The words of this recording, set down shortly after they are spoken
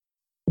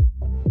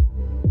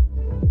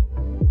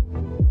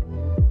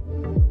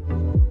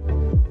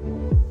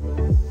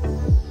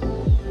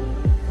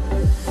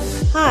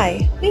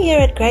Hi, we here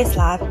at Grace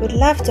Life would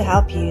love to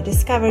help you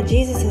discover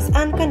Jesus'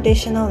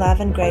 unconditional love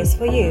and grace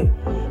for you.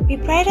 We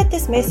pray that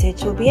this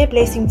message will be a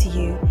blessing to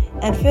you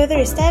and further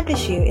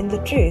establish you in the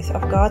truth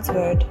of God's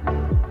Word.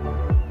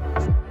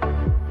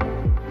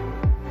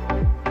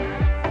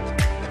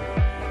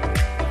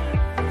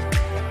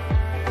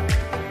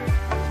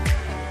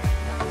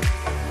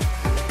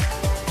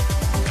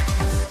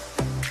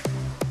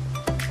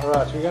 All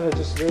right, we're going to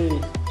just really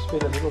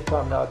spend a little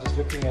time now just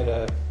looking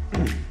at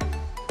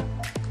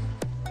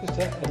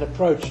an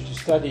approach to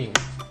studying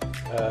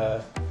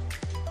the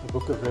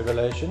book of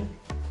Revelation.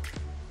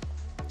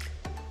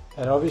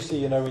 And obviously,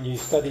 you know, when you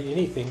study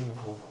anything,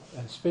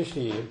 and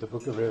especially the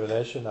book of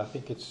Revelation, I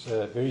think it's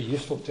very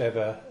useful to have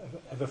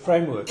a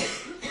framework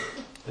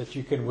that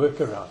you can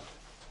work around.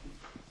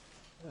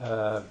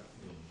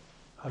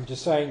 I'm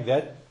just saying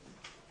that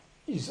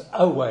is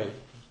a way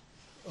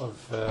of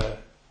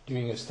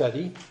doing a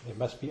study. There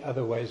must be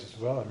other ways as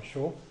well, I'm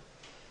sure.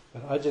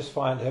 But I just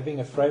find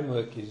having a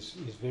framework is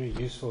very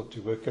useful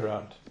to work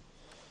around.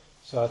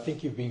 So I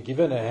think you've been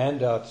given a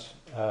handout,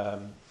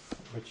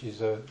 which is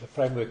the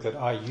framework that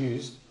I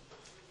used,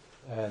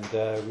 and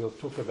we'll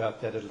talk about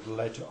that a little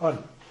later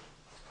on.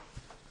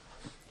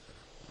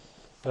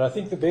 But I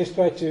think the best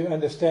way to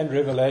understand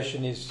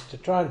Revelation is to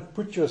try and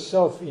put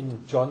yourself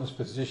in John's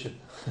position.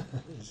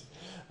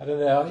 I don't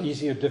know how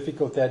easy or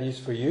difficult that is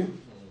for you,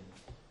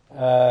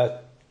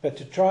 but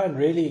to try and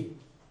really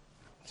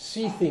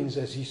see things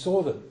as he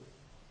saw them.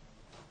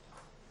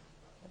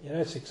 You know,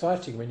 it's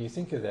exciting when you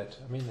think of that.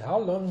 I mean, how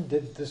long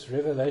did this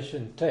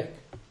revelation take?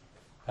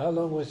 How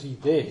long was he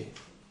there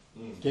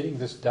getting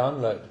this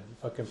download,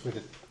 if I can put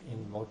it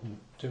in modern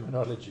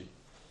terminology?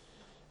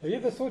 Have you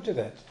ever thought of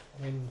that?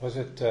 I mean, was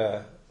it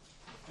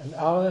an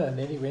hour and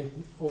then he went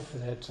off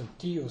and had some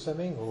tea or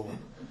something? Or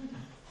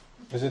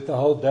was it the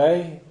whole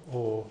day?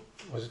 Or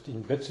was it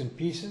in bits and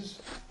pieces?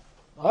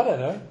 I don't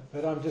know,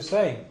 but I'm just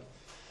saying.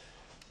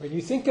 When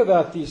you think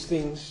about these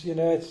things, you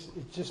know,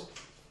 it just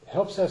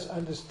helps us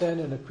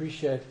understand and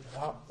appreciate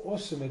how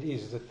awesome it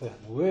is that the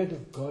Word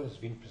of God has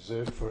been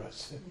preserved for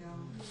us.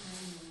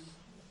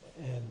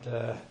 And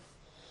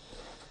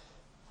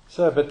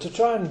but to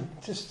try and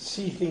just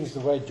see things the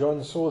way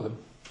John saw them,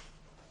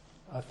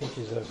 I think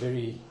is a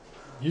very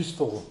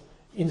useful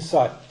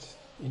insight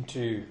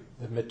into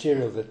the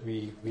material that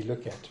we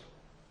look at.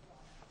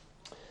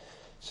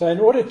 So in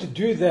order to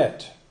do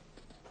that,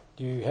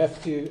 you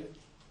have to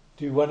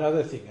do one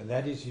other thing, and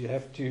that is you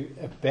have to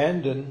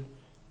abandon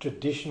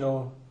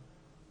traditional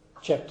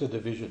chapter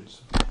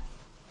divisions.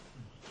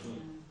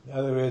 In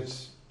other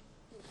words,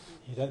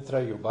 you don't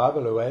throw your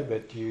Bible away,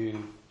 but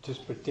you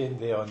just pretend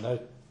there are no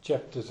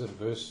chapters and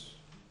verse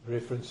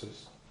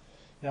references.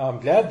 Now, I'm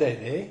glad they're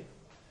there,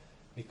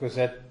 because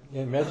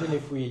imagine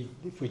if we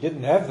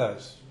didn't have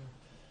those,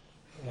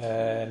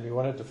 and we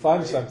wanted to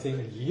find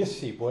something, yes,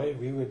 boy,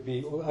 we would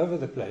be all over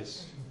the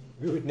place.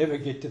 We would never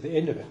get to the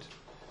end of it.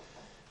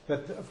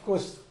 But of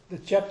course, the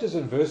chapters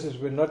and verses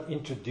were not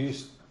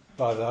introduced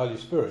by the Holy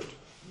Spirit.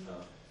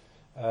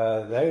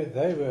 No.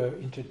 They were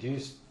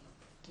introduced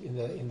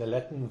in the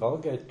Latin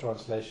Vulgate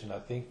translation, I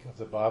think, of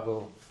the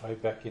Bible way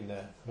back in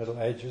the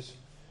Middle Ages,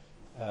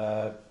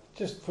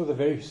 just for the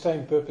very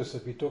same purpose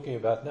that we're talking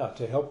about now,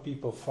 to help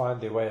people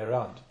find their way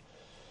around.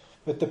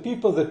 But the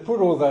people that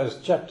put all those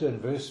chapter and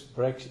verse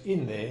breaks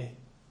in there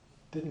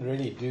didn't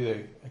really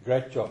do a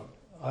great job,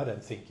 I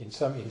don't think, in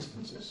some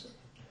instances.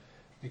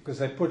 Because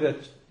they put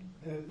a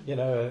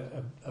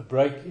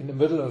break in the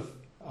middle of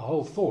a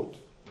whole thought.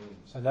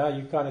 So now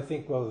you kind of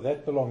think, well,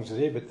 that belongs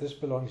there, but this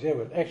belongs there.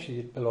 But actually,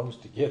 it belongs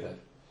together.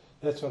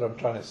 That's what I'm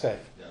trying to say.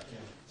 Yeah.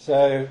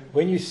 So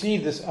when you see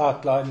this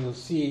outline, you'll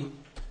see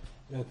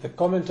that the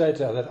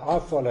commentator that I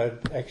followed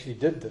actually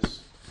did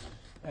this.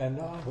 And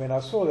when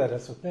I saw that, I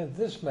thought, man,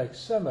 this makes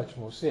so much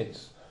more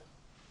sense.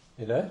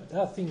 You know,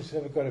 now things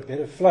have got a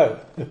better flow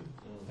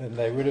than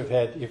they would have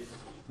had if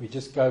we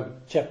just go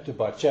chapter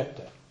by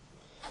chapter.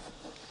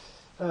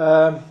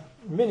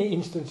 Many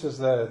instances,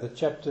 the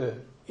chapter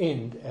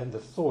end and the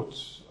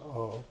thoughts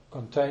are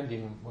contained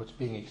in what's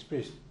being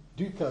expressed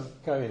do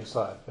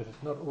coincide, but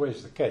it's not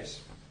always the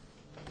case.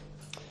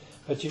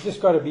 But you've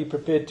just got to be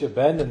prepared to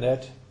abandon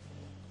that,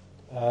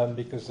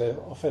 because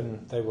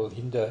often they will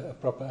hinder a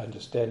proper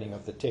understanding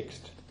of the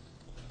text.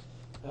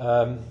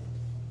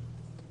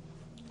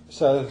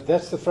 So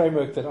that's the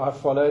framework that I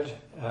followed,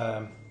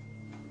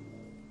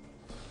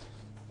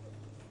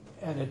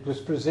 and it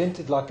was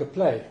presented like a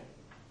play.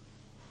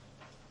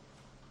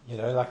 You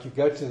know, like you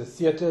go to the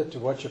theatre to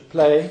watch a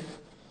play,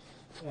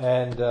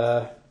 and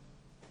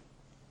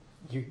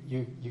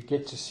you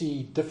get to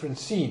see different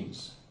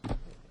scenes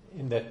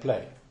in that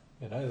play.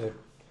 You know,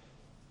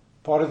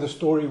 part of the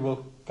story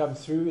will come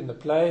through in the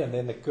play, and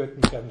then the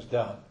curtain comes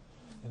down,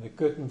 and the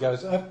curtain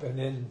goes up, and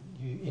then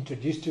you're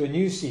introduced to a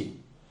new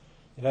scene.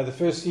 You know, the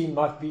first scene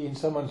might be in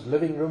someone's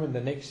living room, and the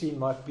next scene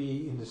might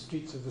be in the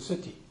streets of the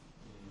city.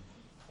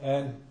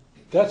 And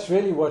that's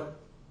really what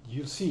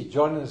you'll see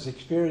John is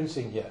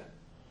experiencing here.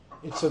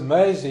 It's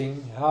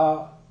amazing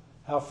how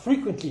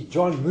frequently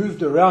John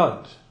moved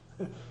around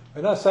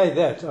When I say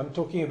that, I'm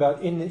talking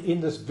about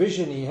in this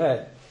vision he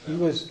had. He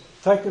was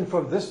taken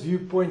from this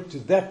viewpoint to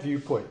that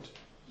viewpoint.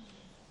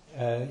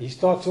 He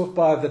starts off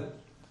by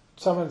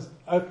someone's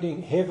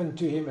opening heaven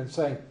to him and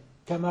saying,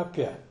 "Come up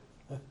here."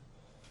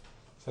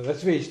 So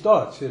that's where he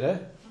starts, you know.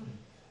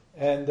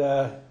 And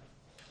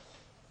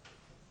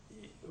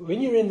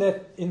when you're in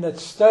that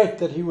state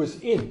that he was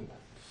in,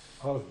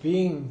 of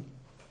being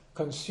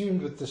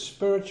consumed with the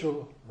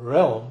spiritual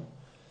realm,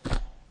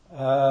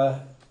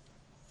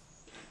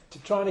 to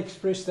try and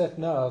express that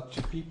now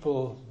to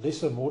people,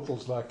 lesser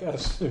mortals like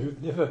us,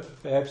 who've never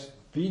perhaps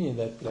been in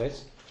that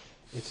place,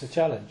 it's a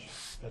challenge.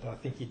 But I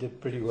think he did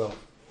pretty well.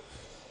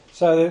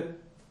 So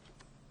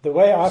the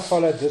way I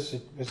followed this,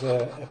 it was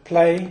a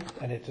play,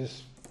 and it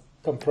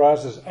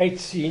comprises 8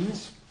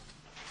 scenes.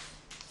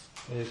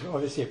 There's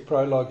obviously a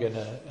prologue and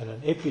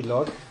an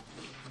epilogue,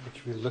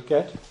 which we'll look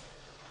at.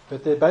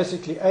 But there are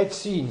basically 8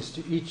 scenes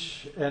to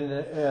each, and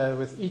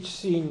with each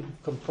scene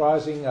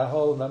comprising a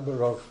whole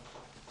number of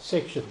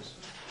sections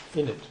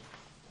in it.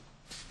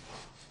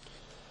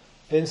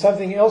 Then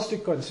something else to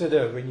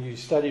consider when you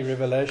study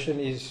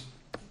Revelation is,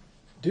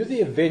 do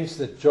the events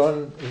that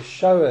John is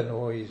shown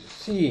or is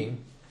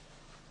seeing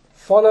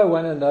follow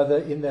one another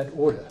in that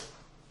order?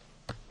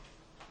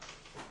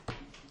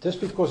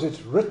 Just because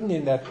it's written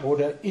in that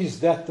order,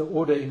 is that the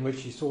order in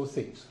which he saw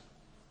things?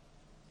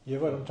 You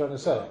know what I'm trying to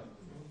say?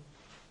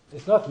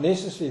 It's not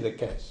necessarily the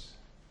case.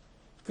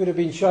 Could have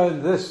been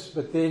shown this,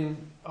 but then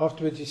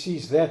afterwards he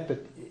sees that,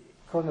 but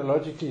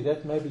chronologically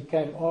that maybe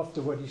came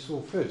after what he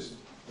saw first.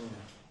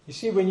 You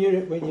see, when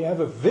you have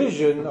a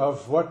vision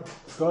of what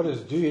God is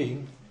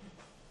doing,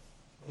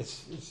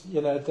 it's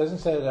it doesn't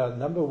say that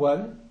number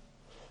 1,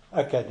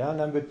 okay, now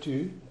number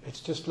 2.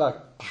 It's just like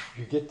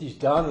you get these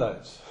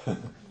downloads,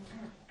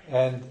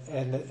 and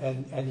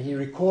he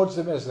records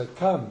them as they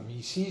come.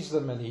 He sees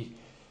them,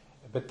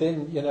 but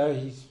then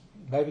he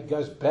maybe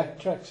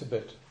backtracks a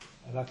bit.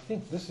 And I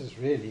think this is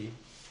really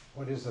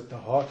what is at the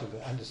heart of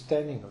the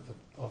understanding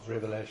of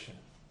Revelation.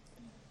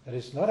 That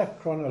it's not a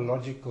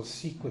chronological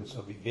sequence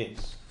of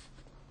events.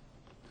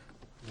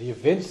 The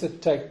events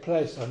that take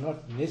place are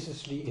not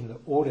necessarily in the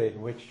order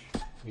in which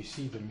we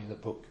see them in the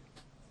book.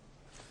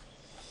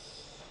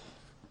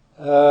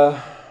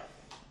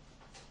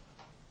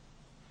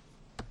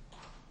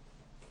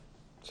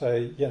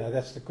 So,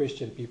 that's the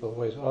question people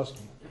always ask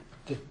me.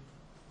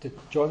 Did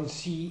John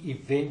see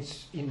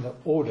events in the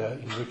order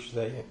in which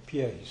they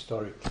appear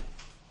historically?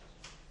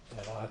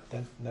 And I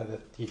don't know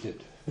that he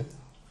did.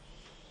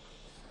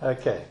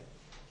 Okay.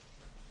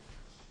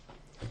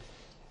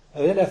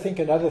 And then I think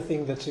another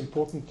thing that's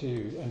important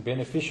and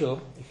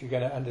beneficial, if you're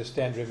going to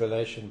understand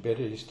Revelation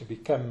better, is to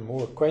become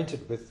more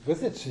acquainted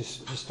with its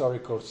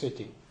historical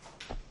setting.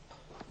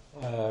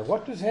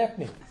 What was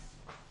happening?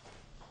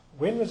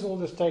 When was all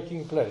this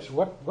taking place?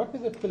 What were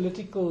the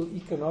political,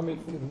 economic,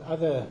 and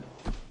other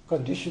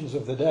conditions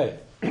of the day?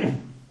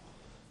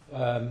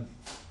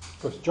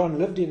 Because John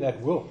lived in that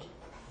world.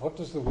 What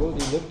was the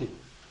world he lived in?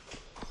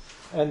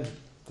 And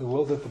the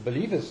world that the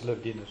believers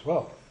lived in as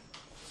well.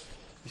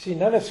 You see,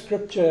 none of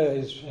Scripture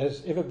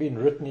has ever been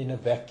written into a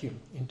vacuum.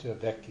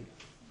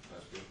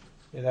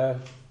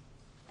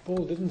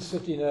 Paul didn't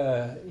sit in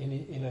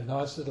a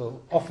nice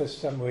little office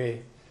somewhere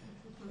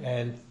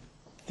and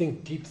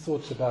think deep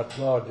thoughts about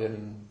God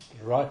and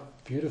write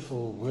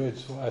beautiful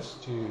words for us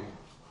to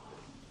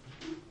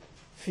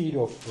feed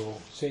off for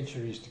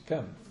centuries to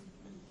come.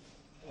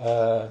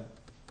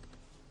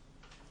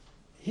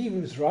 He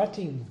was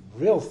writing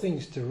real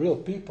things to real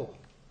people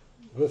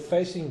who were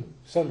facing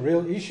some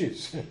real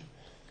issues.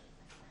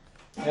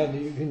 And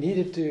who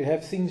needed to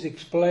have things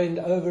explained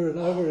over and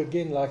over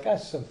again like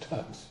us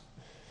sometimes.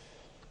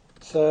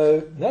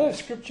 So no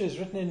Scripture is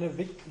written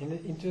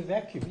into a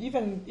vacuum.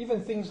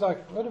 Even things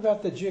like, what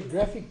about the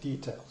geographic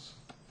details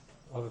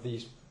of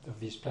these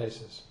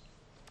places?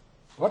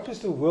 What was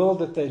the world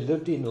that they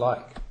lived in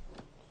like?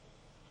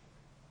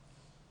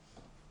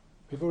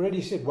 We've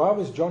already said, why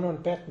was John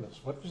on Patmos?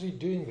 What was he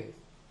doing there?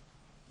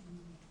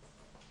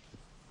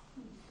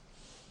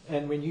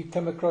 And when you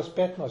come across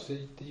Patmos,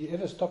 do you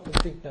ever stop and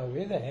think, now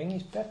where the hang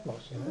is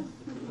Patmos? And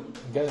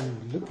go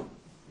and look.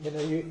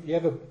 You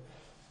have a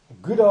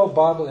good old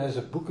Bible has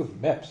a book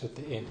of maps at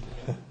the end.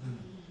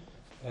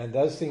 And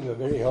those things are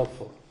very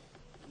helpful.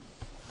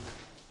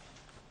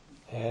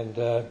 And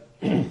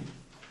then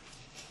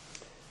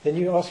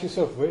you ask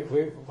yourself,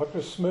 what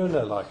was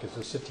Smyrna like as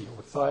a city,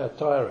 or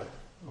Thyatira,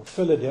 or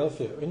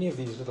Philadelphia, or any of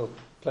these little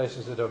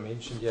places that are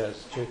mentioned here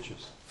as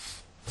churches?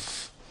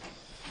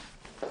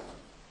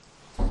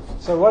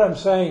 So what I'm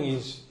saying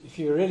is, if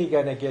you're really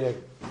going to get a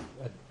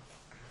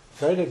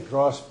greater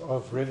grasp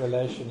of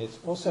Revelation, it's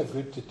also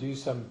good to do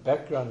some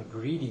background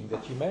reading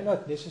that you may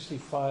not necessarily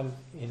find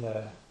in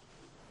a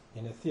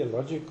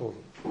theological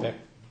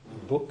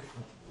book,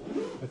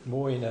 but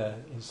more in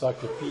an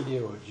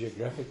encyclopedia or a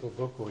geographical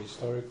book or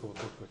historical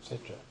book,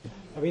 etc.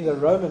 I mean, the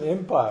Roman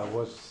Empire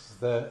was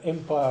the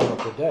empire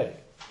of the day.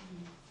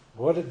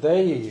 What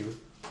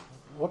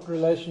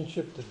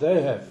relationship did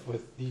they have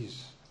with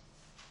these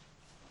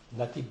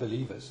nutty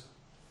believers?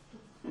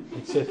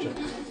 etc.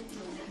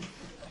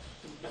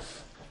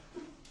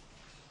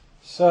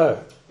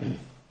 So,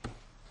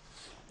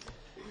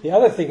 the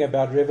other thing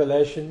about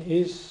Revelation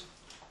is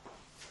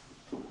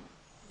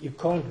you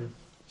can't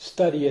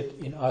study it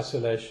in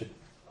isolation.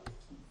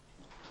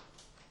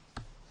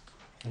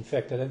 In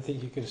fact, I don't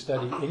think you can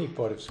study any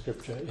part of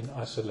Scripture in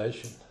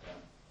isolation.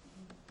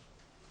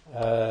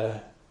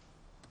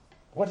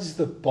 What does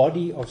the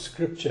body of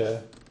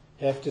Scripture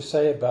have to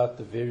say about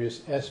the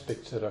various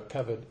aspects that are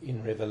covered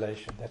in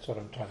Revelation? That's what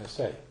I'm trying to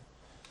say.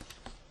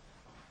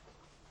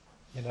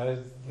 You know,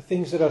 the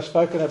things that are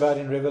spoken about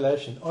in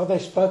Revelation, are they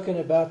spoken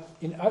about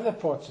in other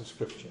parts of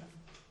Scripture?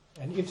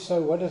 And if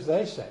so, what does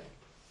they say?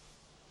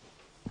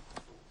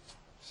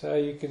 So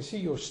you can see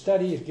your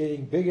study is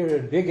getting bigger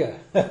and bigger.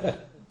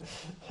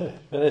 And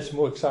it's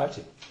more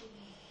exciting.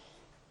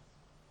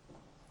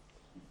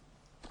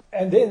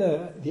 And then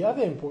the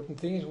other important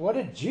thing is, what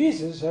did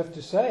Jesus have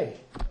to say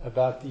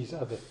about these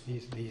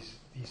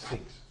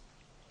things?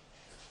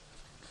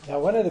 Now,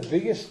 one of the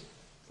biggest,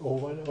 or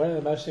one of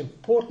the most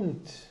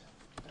important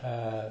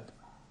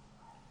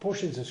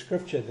portions of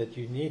Scripture that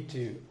you need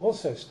to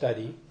also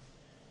study,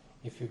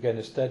 if you're going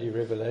to study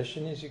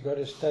Revelation, is you've got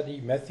to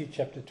study Matthew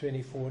chapter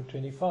 24 and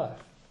 25.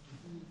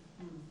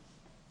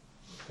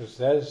 Because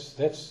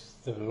that's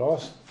the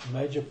last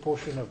major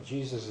portion of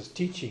Jesus'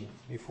 teaching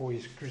before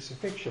his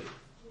crucifixion.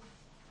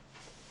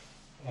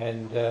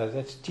 And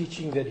that's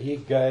teaching that he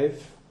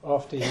gave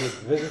after he had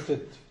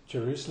visited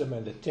Jerusalem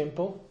and the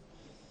temple,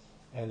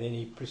 and then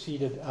he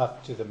proceeded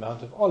up to the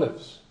Mount of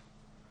Olives.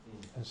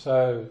 And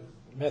so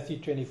Matthew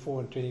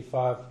 24 and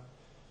 25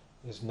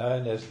 is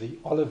known as the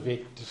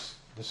Olivet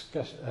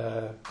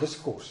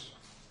discourse.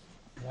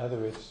 In other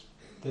words,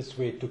 that's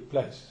where it took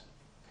place.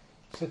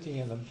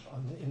 Sitting on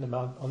the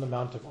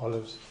Mount of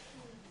Olives,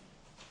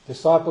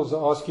 disciples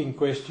are asking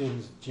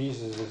questions,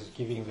 Jesus is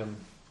giving them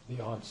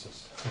the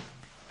answers.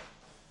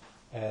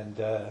 And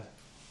a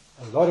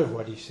lot of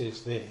what he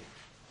says there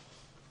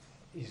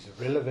is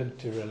relevant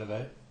to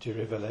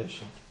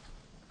Revelation.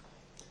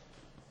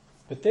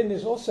 But then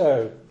there's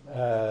also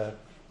the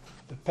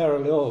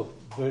parallel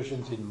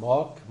versions in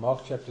Mark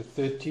chapter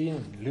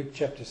 13, Luke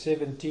chapter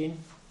 17.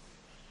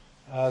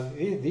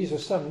 These are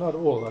some, not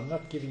all. I'm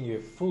not giving you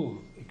a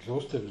full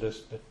exhaustive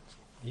list, but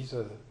these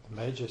are the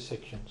major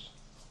sections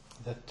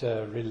that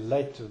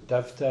relate to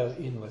dovetail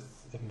in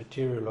with the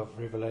material of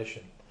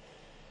Revelation.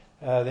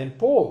 Then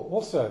Paul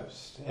also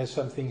has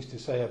some things to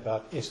say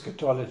about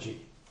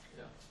eschatology.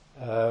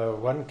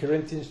 1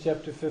 Corinthians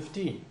chapter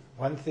 15,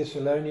 1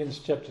 Thessalonians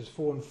chapters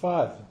 4 and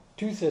 5,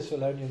 2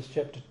 Thessalonians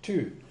chapter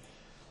 2,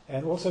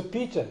 and also 2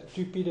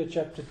 Peter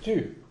chapter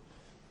 2.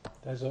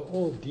 Those are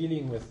all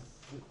dealing with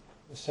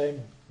the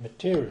same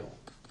material.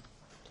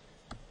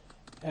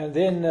 And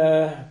then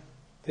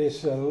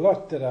there's a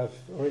lot that I've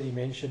already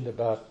mentioned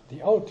about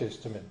the Old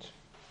Testament.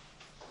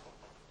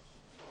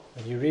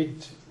 When you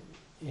read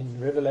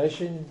in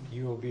Revelation,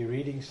 you will be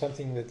reading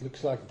something that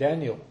looks like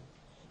Daniel,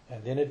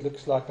 and then it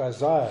looks like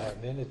Isaiah,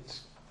 and then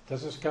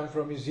does this come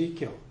from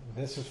Ezekiel,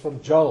 and this is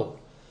from Joel,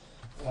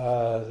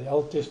 the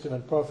Old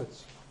Testament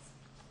prophets.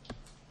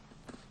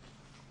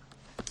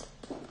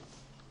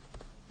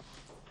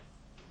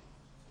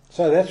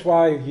 So that's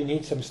why you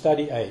need some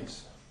study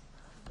aids,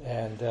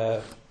 and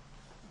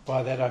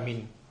by that I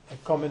mean a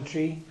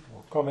commentary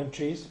or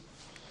commentaries.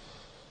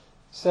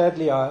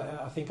 Sadly,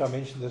 I think I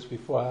mentioned this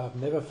before, I've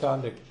never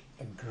found a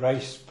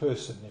grace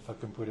person, if I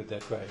can put it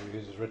that way, who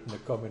has written a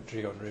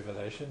commentary on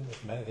Revelation.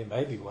 There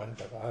may be one,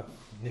 but I've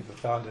never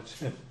found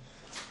it.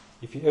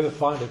 If you ever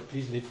find it,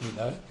 please let me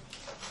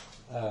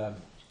know.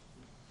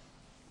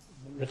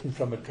 Written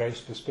from a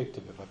grace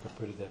perspective, if I could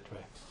put it that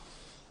way.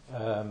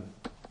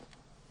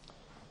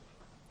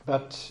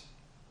 But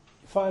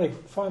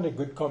find a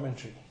good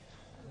commentary.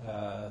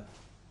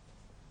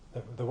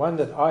 The one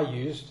that I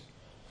used,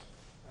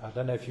 I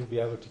don't know if you'll be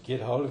able to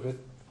get hold of it,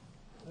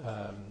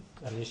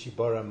 unless you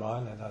borrow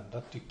mine, and I'm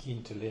not too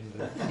keen to lend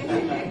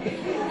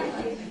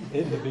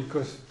it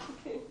because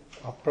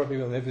I probably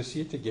will never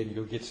see it again.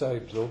 You'll get so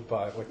absorbed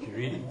by what you're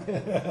reading.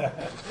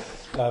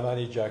 No, I'm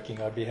only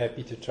joking. I'd be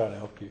happy to try and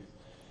help you.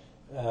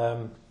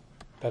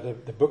 But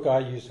the book I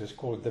used was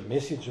called The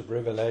Message of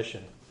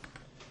Revelation,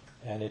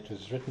 and it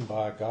was written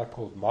by a guy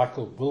called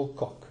Michael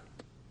Wilcock,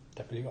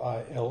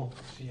 Wilcock.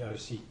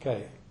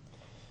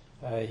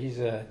 He's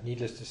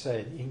needless to say,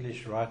 an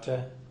English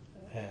writer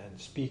and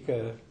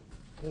speaker.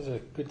 He has a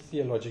good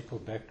theological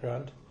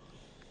background,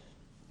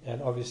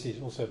 and obviously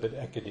he's also a bit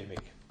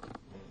academic.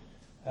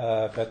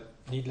 But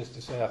needless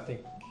to say, I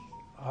think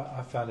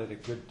I found it a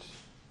good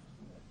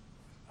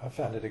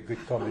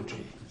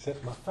commentary. Is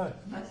that my phone?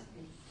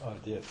 Oh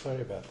dear,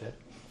 sorry about that.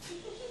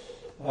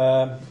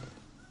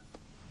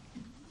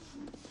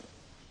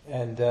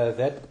 And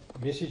that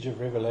Message of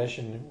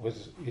Revelation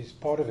is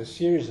part of a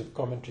series of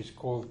commentaries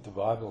called The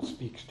Bible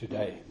Speaks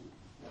Today.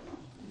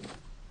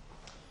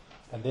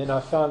 And then I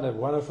found a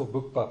wonderful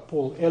book by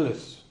Paul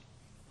Ellis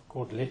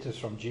called Letters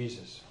from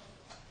Jesus.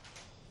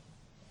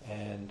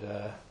 And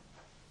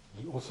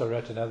he also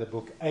wrote another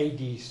book,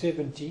 AD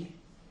 70,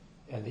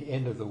 and the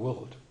end of the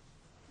world.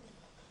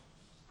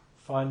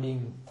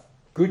 Finding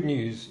good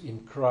news in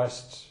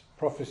Christ's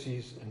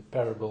prophecies and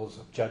parables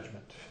of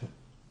judgment.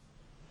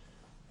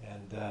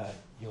 And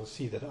you'll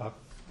see that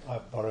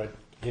I've borrowed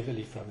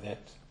heavily from that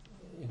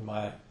in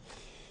my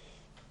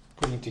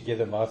putting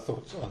together my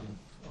thoughts on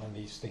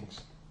these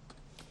things.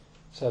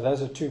 So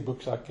those are two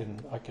books I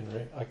can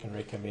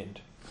recommend.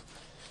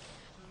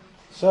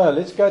 So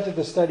let's go to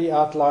the study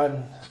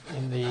outline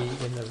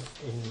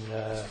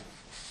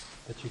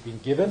that you've been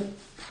given.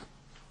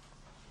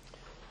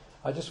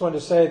 I just want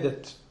to say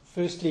that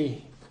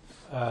firstly,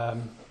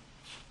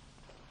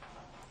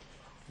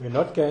 we're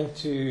not going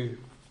to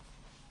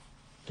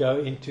go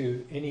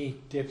into any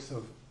depth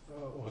of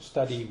or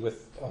study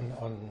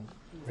on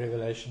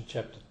Revelation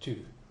chapter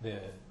 2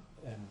 there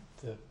and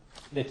the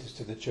letters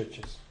to the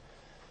churches.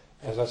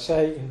 As I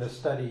say in the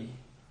study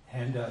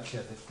handout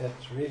here,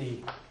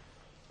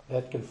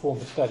 that can form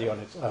a study on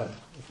its own.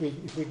 If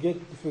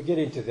we get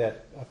into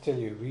that, I tell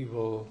you,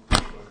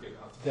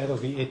 that'll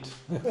be it.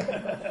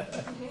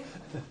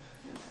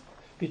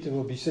 Peter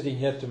will be sitting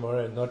here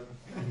tomorrow and not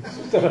in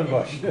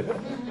Stellenbosch.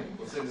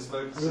 We'll send the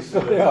smoke We'll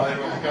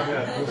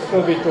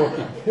still be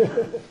talking.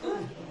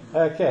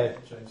 Okay.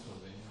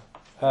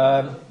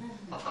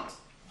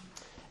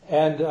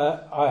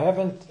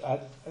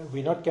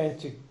 We're not going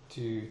to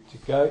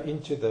go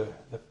into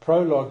the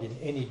prologue in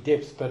any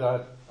depth, but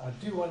I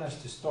do want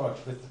us to start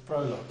with the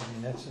prologue. I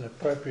mean, that's an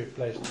appropriate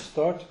place to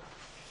start.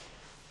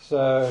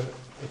 So,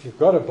 if you've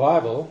got a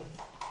Bible,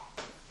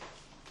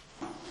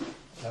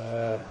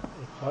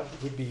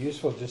 it would be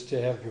useful just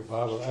to have your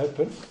Bible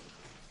open.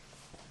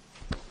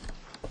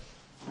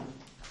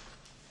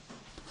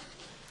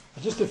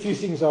 Just a few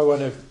things I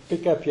want to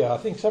pick up here. I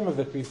think some of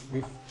it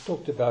we've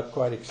talked about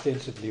quite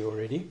extensively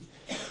already.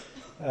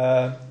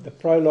 The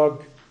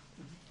prologue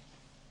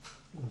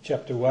in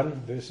chapter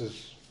 1,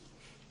 verses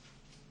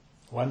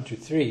 1 to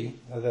 3,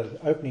 are the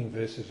opening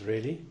verses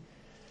really.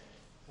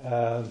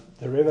 The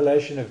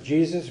revelation of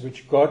Jesus,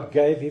 which God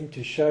gave him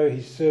to show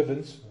his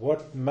servants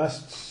what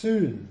must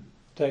soon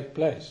take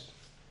place.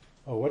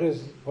 Or what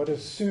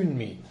does soon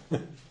mean?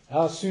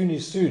 How soon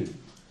is soon?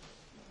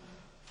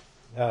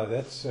 Now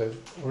that's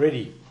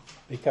already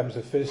becomes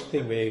the first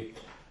thing where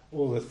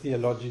all the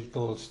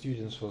theological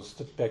students will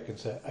sit back and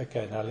say,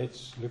 okay, now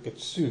let's look at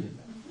soon.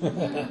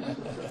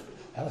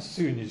 How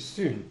soon is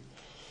soon?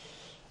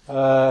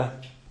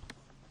 But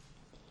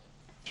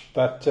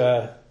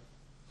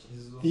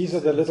these are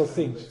the little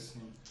things.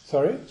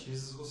 Sorry?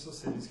 Jesus also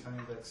said he's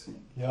coming back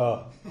soon.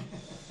 Yeah.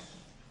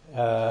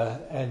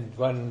 And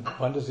one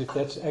wonders if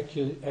that's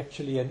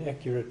actually an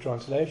accurate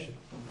translation.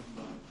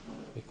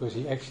 Because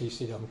he actually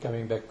said, I'm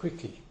coming back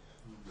quickly.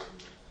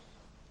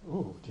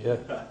 Oh dear.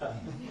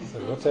 So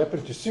what's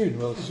happened to soon?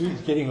 Well, soon's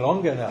getting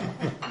longer now.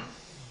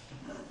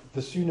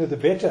 The sooner the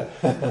better.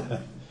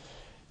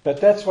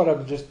 But that's what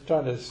I'm just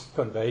trying to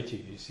convey to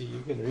you. You see,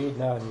 you can read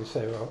now and you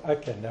say, well,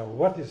 okay, now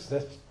what is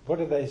that? What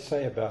do they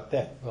say about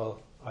that? Well,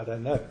 I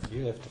don't know.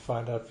 You have to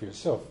find out for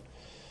yourself.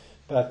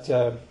 But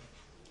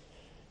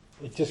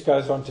it just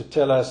goes on to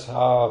tell us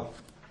how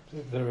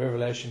the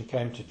revelation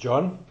came to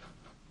John.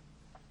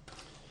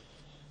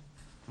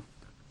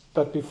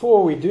 But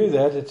before we do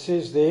that, it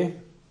says there,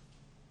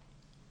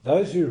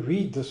 those who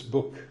read this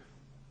book,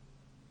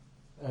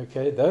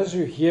 okay, those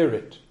who hear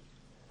it,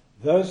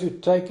 those who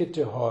take it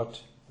to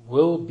heart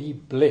will be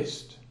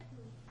blessed.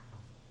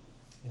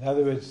 In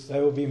other words, they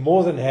will be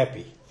more than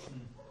happy.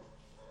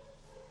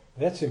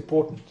 That's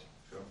important.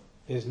 Sure.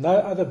 There's no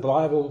other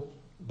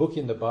book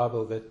in the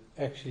Bible that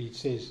actually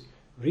says,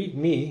 read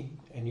me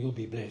and you'll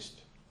be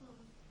blessed.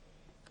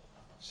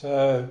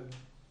 So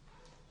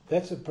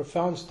that's a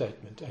profound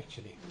statement,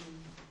 actually.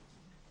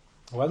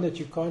 One that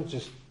you can't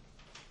just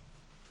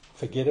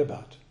forget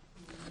about.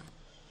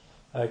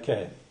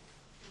 Okay,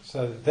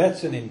 so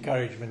that's an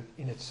encouragement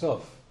in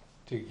itself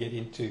to get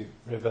into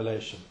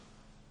Revelation.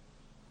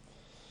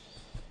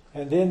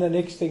 And then the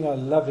next thing I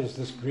love is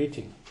this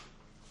greeting.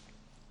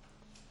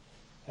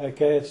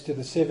 Okay, it's to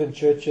the 7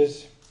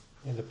 churches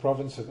in the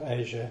province of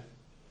Asia.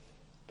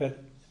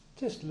 But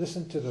just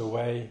listen to the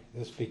way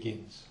this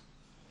begins.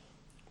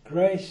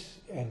 Grace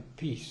and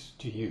peace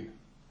to you.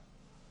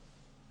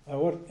 Now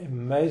what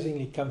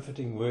amazingly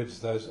comforting words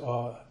those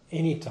are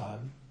any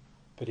time,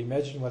 but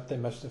imagine what they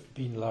must have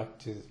been like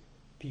to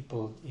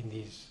people in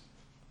these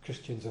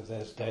Christians of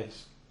those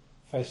days,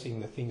 facing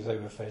the things they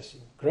were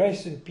facing.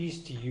 Grace and peace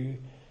to you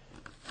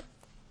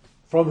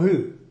from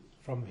who?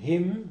 From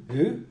him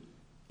who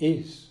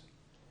is,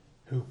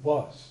 who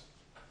was,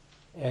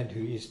 and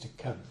who is to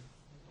come.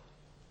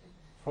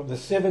 From the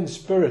 7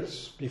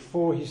 spirits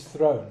before his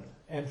throne,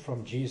 and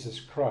from Jesus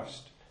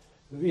Christ,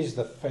 who is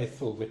the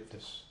faithful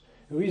witness,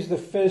 who is the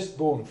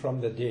firstborn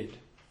from the dead,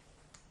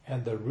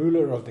 and the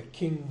ruler of the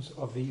kings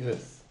of the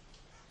earth.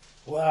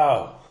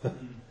 Wow!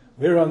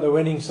 We're on the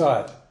winning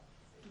side.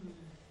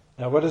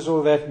 Now what does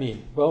all that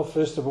mean? Well,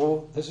 first of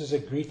all, this is a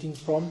greeting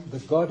from the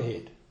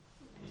Godhead,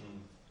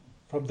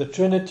 from the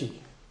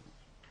Trinity.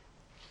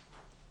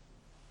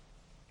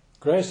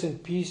 Grace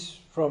and peace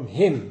from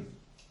him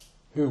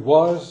who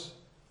was,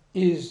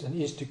 is,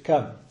 and is to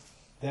come.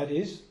 That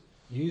is,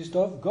 used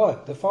of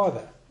God, the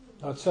Father.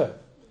 Not so.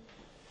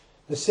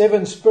 The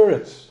 7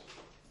 spirits.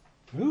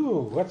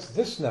 Ooh, what's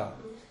this now?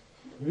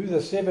 Who are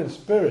the 7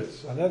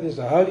 spirits? I know there's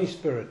a Holy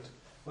Spirit.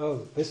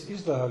 Well, this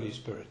is the Holy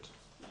Spirit.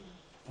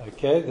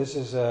 Okay, this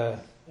is an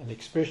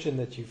expression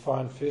that you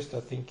find first, I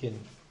think, in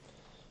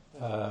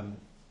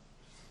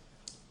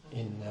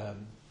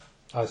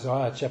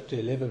Isaiah chapter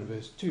 11,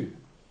 verse 2.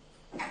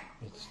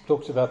 It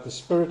talks about the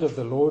Spirit of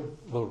the Lord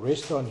will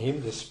rest on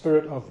him, the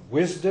Spirit of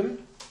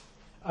wisdom,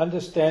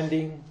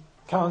 understanding,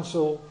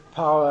 counsel,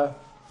 power,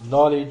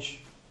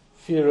 knowledge,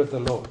 fear of the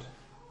Lord.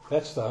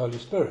 That's the Holy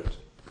Spirit.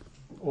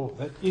 Or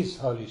that is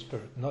Holy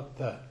Spirit, not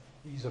the.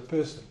 He's a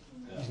person.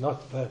 He's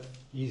not the,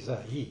 he's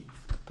a he,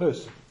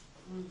 person.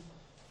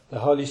 The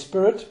Holy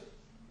Spirit,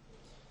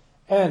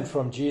 and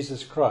from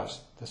Jesus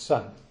Christ, the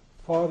Son.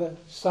 Father,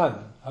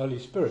 Son, Holy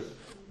Spirit.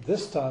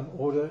 This time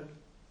order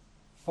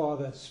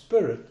Father,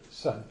 Spirit,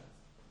 Son.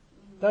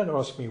 Don't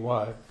ask me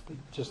why. It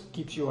just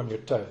keeps you on your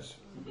toes.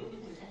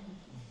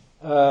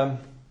 And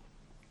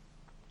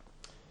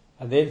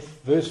then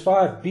verse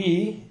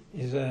 5b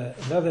is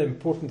another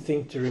important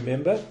thing to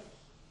remember.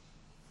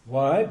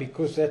 Why?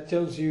 Because that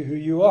tells you who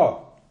you are.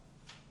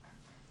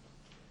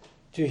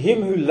 To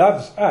him who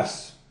loves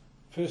us,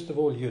 first of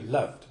all, you're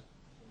loved,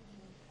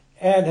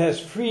 and has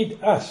freed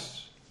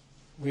us,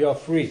 we are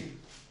free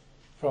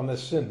from the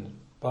sin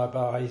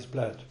by his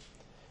blood,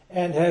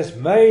 and has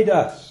made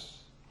us,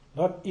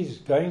 not is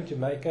going to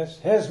make us,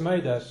 has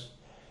made us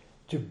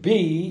to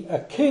be a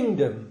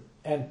kingdom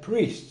and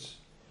priests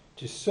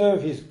to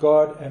serve his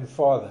God and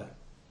Father.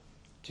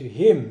 To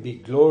him be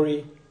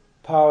glory,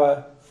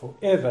 power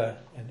forever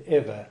and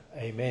ever.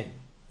 Amen.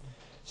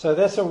 So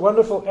that's a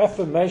wonderful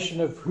affirmation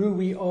of who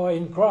we are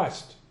in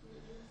Christ.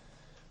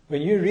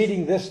 When you're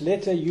reading this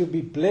letter, you'll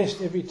be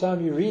blessed every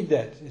time you read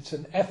that. It's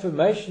an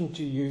affirmation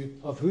to you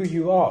of who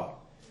you are.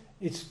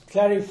 It's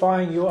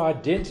clarifying your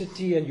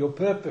identity and your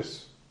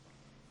purpose.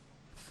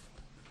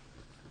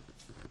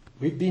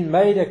 We've been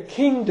made a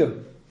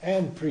kingdom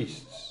and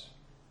priests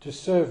to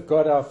serve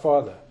God our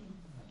Father.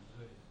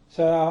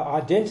 So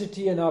our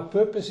identity and our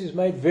purpose is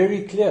made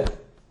very clear.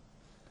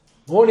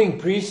 Morning,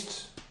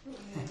 priests.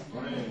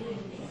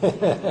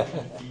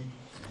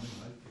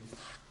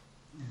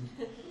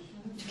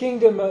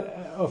 Kingdom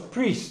of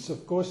priests,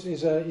 of course,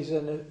 is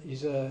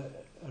a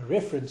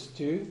reference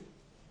to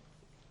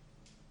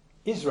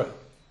Israel,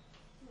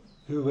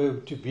 who were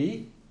to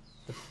be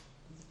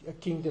a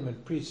kingdom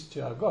and priests to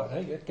our God.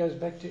 Hey, that goes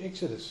back to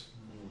Exodus.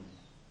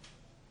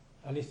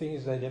 Only thing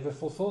is they never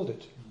fulfilled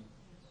it,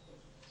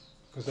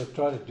 because they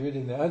tried to do it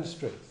in their own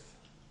strength.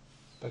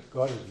 But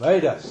God has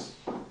made us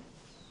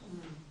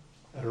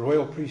a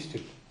royal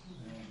priesthood,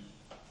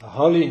 a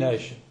holy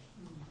nation.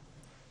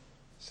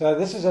 So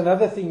this is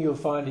another thing you'll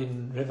find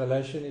in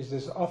Revelation, is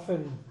there's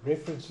often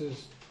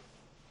references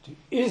to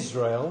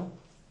Israel,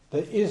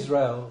 the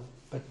Israel,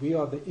 but we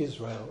are the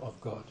Israel of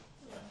God.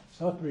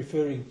 It's not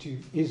referring to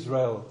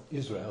Israel,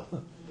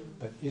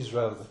 but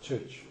Israel, the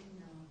church.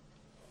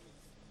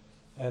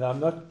 And I'm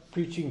not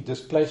preaching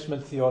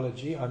displacement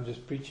theology, I'm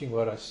just preaching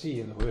what I see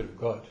in the Word of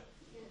God.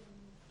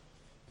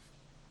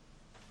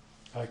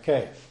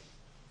 Okay.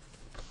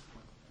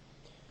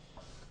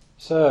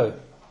 So,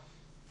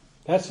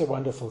 that's a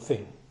wonderful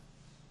thing.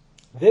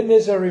 Then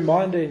there's a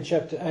reminder in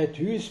chapter 8,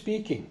 who is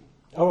speaking?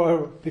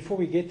 Before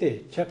we get there,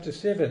 chapter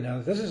 7,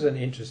 now this is an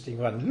interesting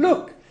one.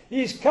 Look,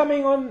 he's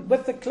coming on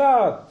with the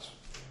clouds,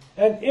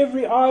 and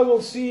every eye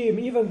will see him,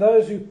 even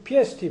those who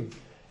pierced him,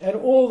 and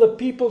all the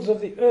peoples of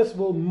the earth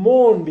will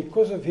mourn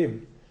because of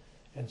him,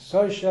 and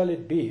so shall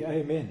it be.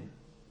 Amen.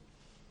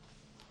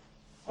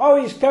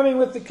 Oh, he's coming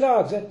with the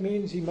clouds. That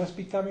means he must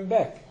be coming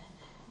back.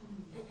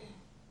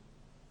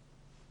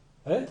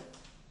 Eh?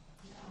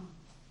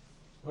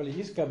 Well, he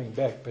is coming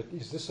back, but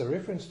is this a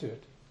reference to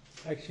it?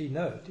 Actually,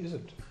 no, it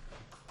isn't.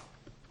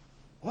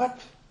 What?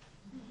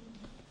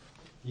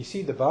 You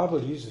see, the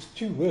Bible uses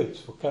 2 words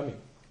for coming.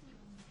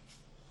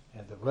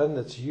 And the one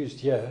that's used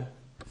here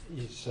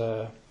is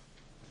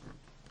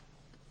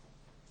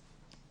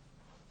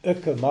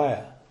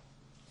Erchomai.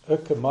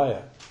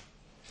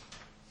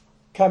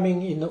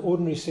 Coming in the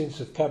ordinary sense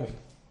of coming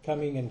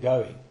and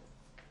going.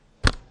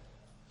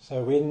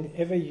 So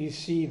whenever you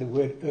see the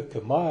word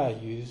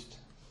Erchomai used,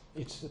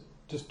 it's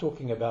just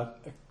talking about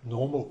a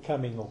normal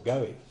coming or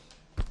going.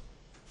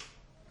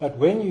 But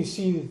when you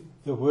see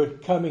the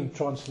word coming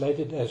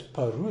translated as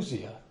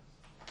parousia,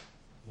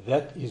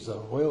 that is the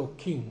royal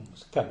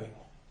king's coming.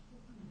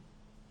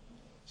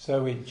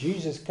 So when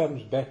Jesus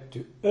comes back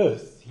to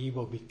earth, he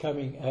will be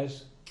coming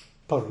as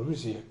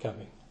parousia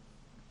coming.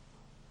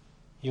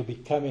 He'll be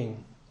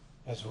coming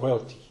as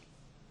royalty.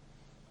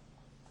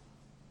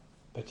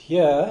 But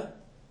here,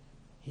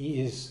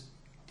 he is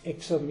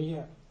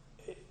Erchomai,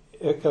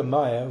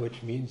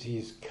 which means he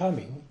is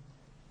coming.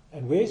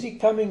 And where's he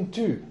coming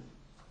to?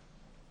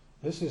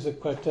 This is a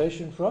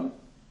quotation from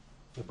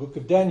the book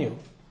of Daniel.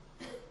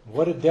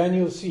 What did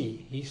Daniel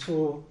see? He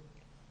saw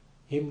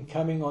him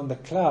coming on the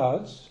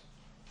clouds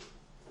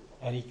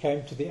and he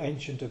came to the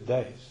Ancient of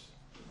Days,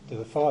 to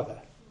the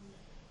Father.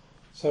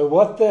 So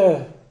what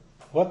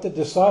the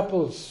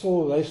disciples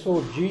saw, they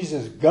saw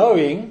Jesus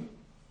going,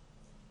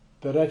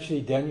 but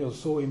actually Daniel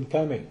saw him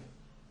coming.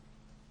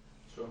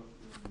 Sure.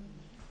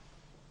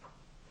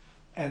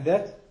 And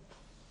that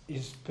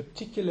is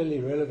particularly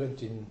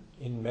relevant in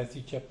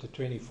Matthew chapter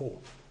 24.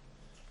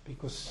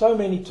 Because so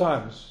many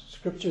times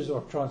scriptures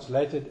are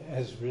translated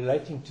as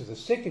relating to the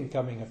second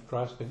coming of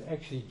Christ, when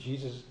actually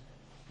Jesus,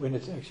 when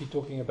it's actually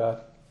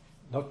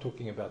not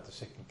talking about the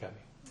second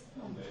coming.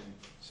 Amen.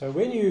 So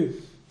when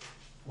you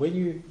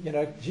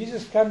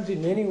Jesus comes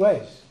in many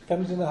ways. He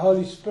comes in the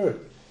Holy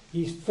Spirit.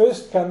 His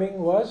first coming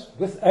was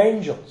with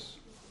angels.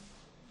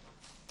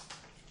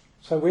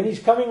 So when he's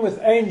coming with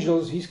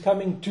angels, he's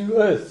coming to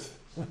earth.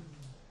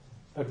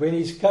 But when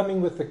he's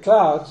coming with the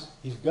clouds,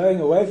 he's going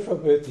away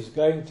from earth, he's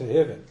going to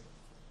heaven.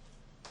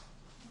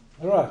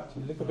 All right,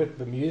 you look a bit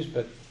bemused,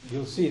 but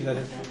you'll see that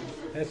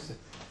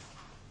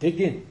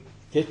dig in.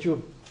 Get your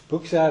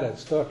books out and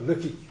start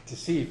looking to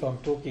see if I'm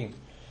talking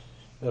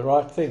the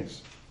right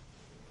things.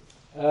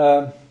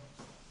 So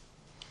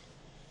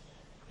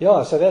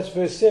that's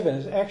verse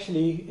 7.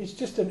 It's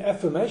just an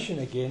affirmation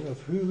again of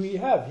who we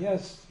have.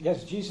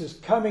 Yes, Jesus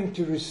coming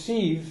to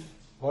receive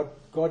what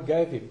God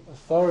gave him,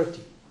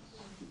 authority.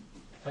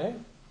 Okay?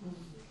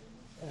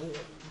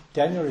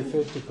 Daniel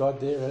referred to God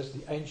there as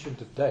the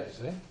Ancient of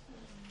Days.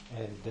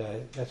 And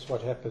that's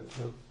what happened.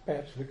 We'll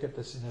perhaps look at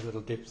this in a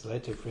little depth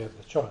later if we have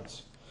the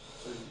chance.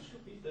 So did you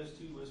repeat those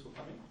two words for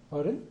coming?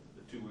 Pardon?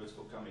 The two words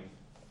for coming.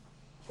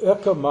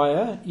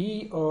 Erchomai,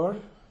 E-R-C-H-O-M-A-I.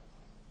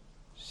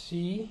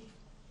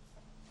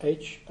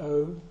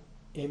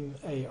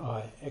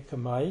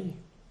 Erchomai.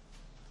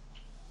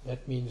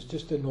 That means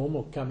just a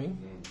normal coming.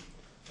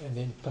 And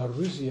then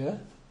parousia,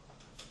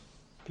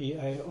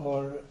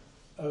 P-A-R-O-U-S-I-A,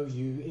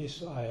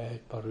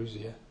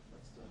 parousia.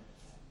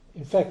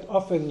 In fact,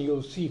 often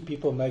you'll see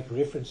people make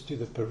reference to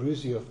the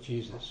parousia of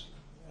Jesus.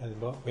 And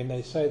when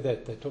they say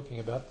that, they're talking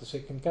about the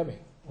second coming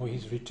or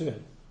his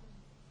return.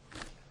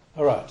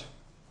 All right.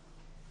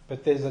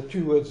 But there's the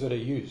two words that are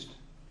used.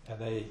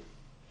 And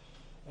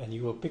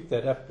you will pick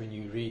that up when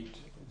you read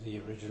the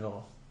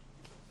original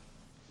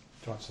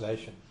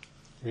translation,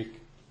 Greek.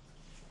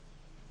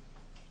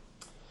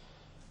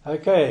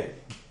 Okay.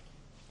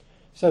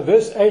 So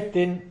verse 8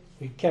 then,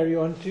 we carry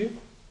on to. It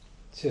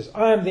says,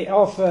 I am the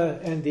Alpha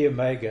and the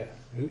Omega,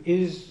 who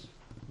is,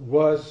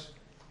 was,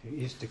 who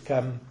is to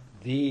come,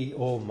 the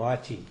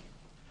Almighty.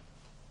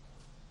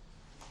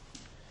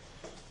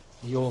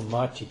 The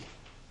Almighty.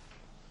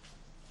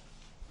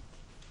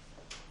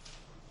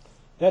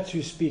 That's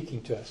who's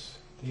speaking to us,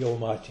 the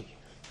Almighty.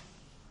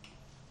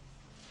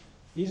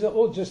 These are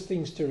all just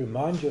things to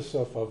remind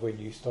yourself of when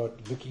you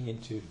start looking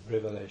into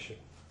Revelation.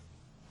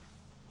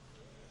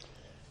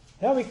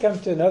 Now we come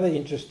to another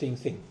interesting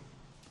thing.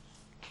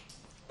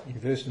 In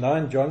verse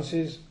 9, John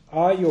says,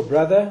 I, your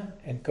brother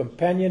and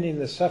companion in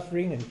the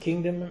suffering and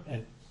kingdom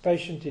and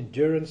patient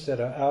endurance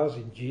that are ours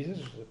in Jesus,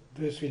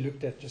 the verse we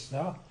looked at just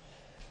now,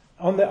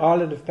 on the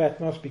island of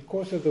Patmos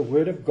because of the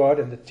word of God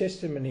and the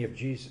testimony of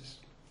Jesus.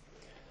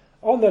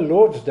 On the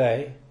Lord's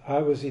day, I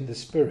was in the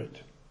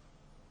Spirit.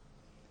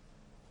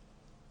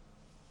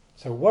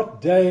 So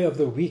what day of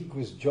the week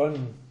did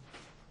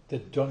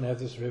John have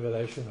this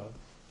revelation on?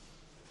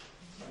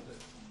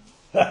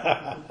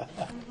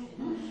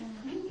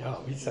 Yeah,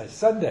 we say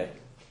Sunday.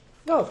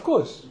 No, of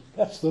course,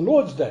 that's the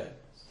Lord's Day.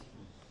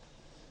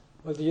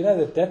 Well, you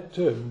know that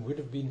term would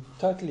have been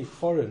totally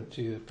foreign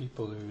to the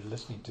people who were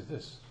listening to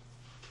this.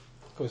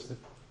 Because the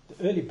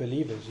early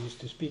believers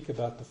used to speak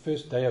about the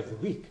first day of the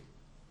week.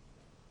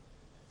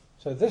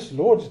 So this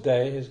Lord's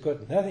Day has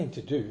got nothing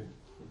to do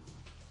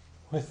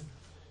with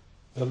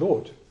the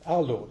Lord,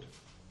 our Lord.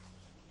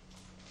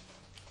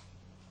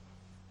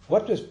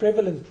 What was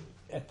prevalent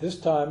at this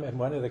time, and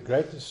one of the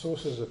greatest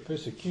sources of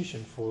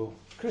persecution for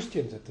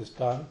Christians at this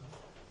time,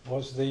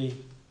 was the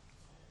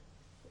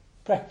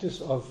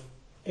practice of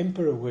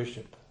emperor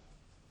worship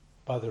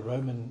by the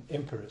Roman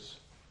emperors.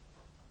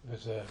 There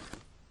was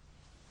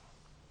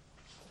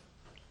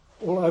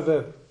all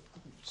over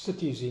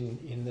cities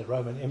in the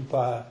Roman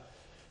Empire,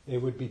 there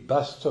would be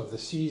busts of the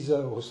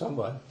Caesar or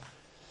someone,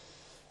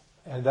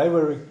 and they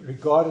were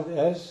regarded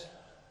as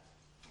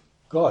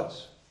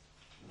gods.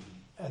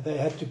 And they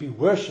had to be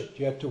worshipped.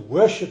 You had to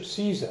worship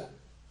Caesar.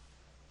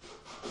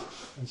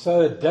 And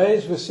so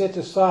days were set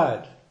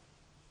aside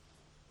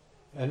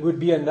and would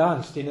be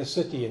announced in a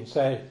city and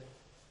say,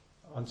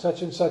 on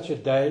such and such a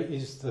day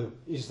is the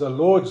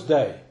Lord's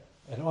Day.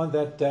 And on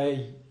that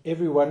day,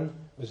 everyone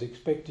was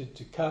expected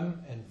to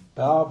come and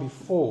bow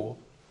before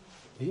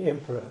the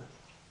emperor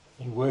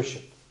in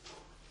worship,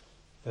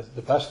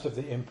 the bust of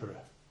the emperor.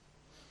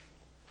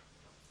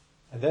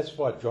 And that's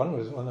why John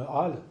was on the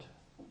island,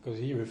 because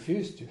he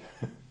refused to,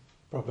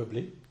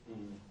 probably,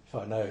 if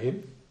I know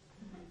him.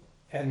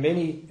 And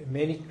many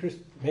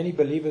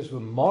believers were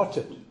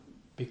martyred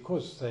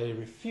because they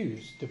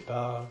refused to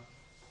bow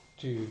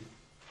to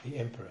the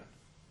emperor.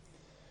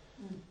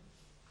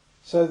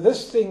 So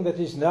this thing that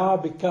is now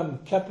become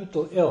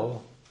capital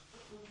L,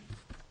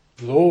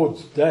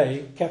 Lord's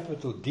Day,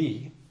 capital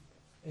D,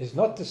 is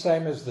not the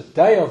same as the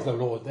day of the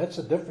Lord. That's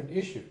a different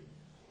issue.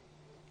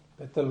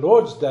 But the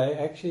Lord's Day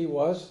actually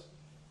was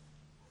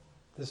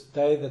this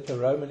day that the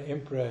Roman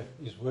Emperor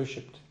is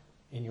worshipped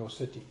in your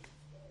city.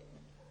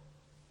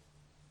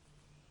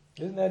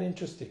 Isn't that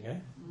interesting, eh?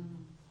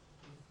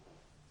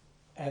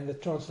 And the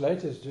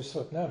translators just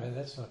thought, no, man,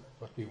 that's not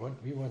what we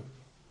want. We want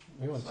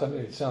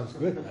something that sounds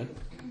good, man.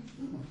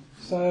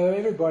 So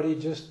everybody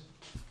just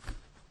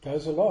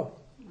goes along.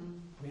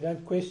 We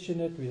don't question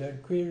it, we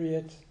don't query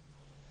it,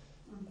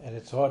 and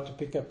it's hard to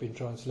pick up in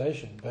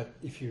translation. But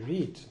if you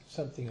read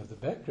something of the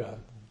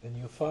background, then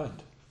you'll find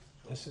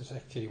this is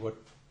actually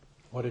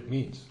what it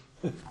means.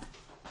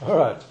 All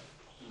right.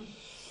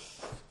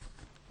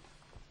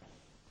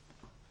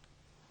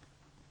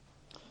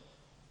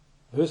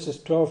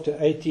 Verses 12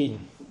 to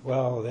 18.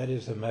 Wow, that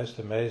is the most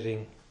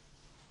amazing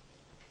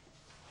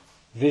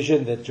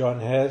vision that John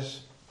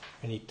has.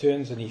 And he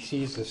turns and he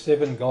sees the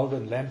 7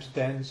 golden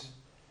lampstands.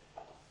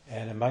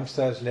 And amongst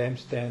those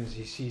lampstands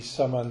he sees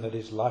someone that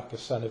is like a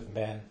son of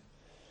man.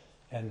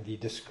 And he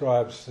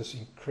describes this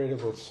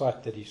incredible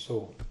sight that he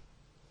saw.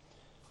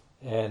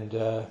 And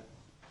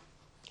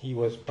he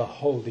was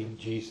beholding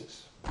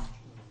Jesus.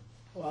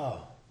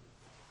 Wow.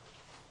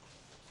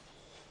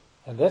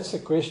 And that's the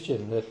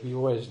question that we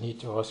always need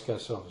to ask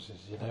ourselves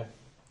is,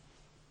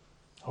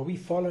 are we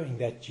following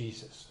that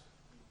Jesus?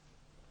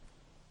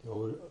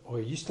 Or are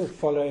you still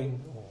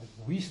following, or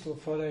are we still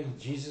following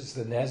Jesus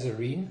the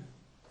Nazarene?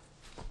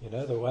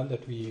 The one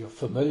that we are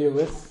familiar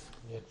with.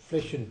 He had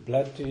flesh and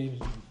blood to him.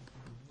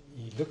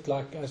 He looked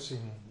like us in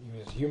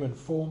his human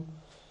form.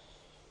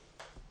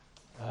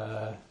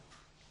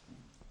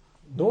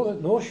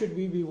 Nor should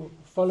we be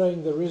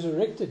following the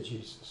resurrected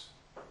Jesus.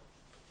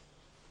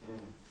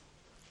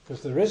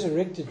 Because the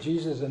resurrected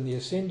Jesus and the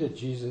ascended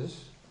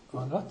Jesus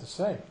are not the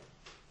same.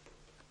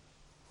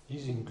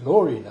 He's in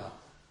glory now.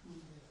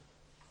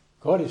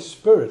 God is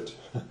spirit.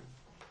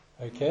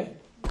 Okay?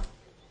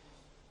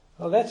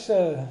 Well, these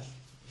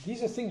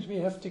are things we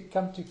have to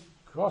come to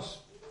grasp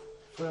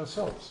for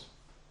ourselves.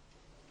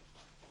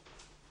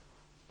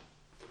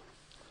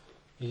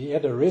 He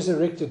had a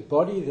resurrected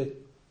body that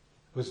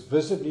was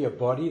visibly a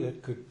body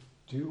that could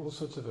do all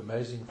sorts of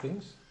amazing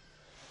things.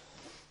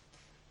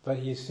 But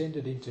he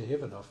ascended into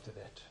heaven after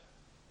that.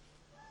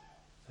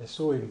 They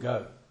saw him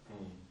go.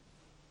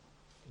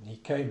 And he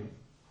came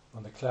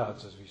on the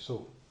clouds, as we saw.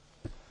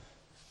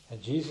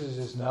 And Jesus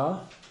is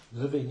now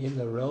living in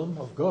the realm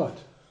of God.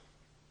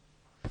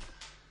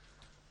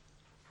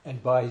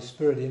 And by his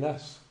Spirit in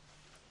us.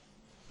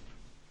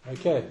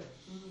 Okay.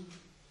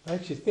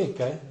 Makes you think,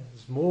 eh?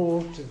 There's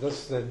more to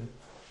this than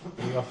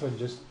we often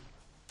just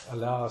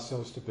allow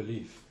ourselves to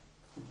believe.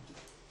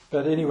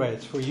 But anyway,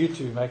 it's for you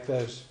to make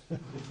those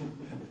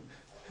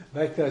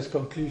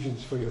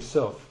conclusions for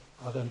yourself.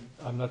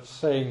 I'm not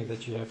saying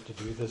that you have to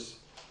do this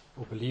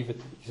or believe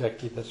it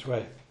exactly this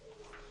way.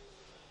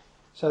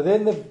 So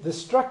then the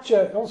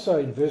structure, also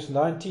in verse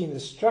 19, the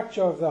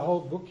structure of the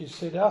whole book is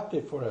set out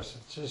there for us.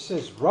 It just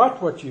says,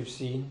 write what you've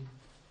seen,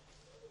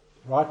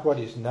 write what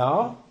is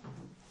now,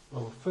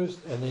 well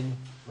first, and then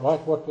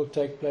write what will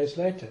take place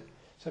later.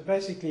 So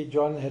basically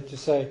John had to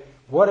say,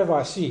 what have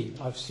I seen?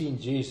 I've seen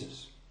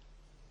Jesus.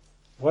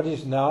 What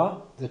is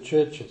now? The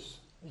churches,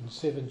 in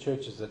 7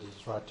 churches that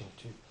he's writing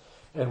to.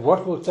 And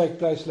what will take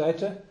place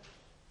later?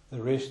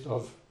 The rest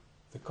of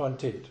the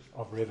content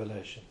of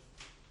Revelation.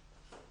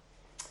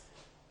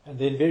 And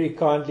then very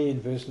kindly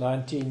in verse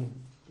 19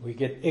 we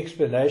get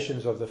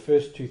explanations of the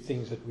first 2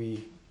 things that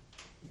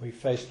we're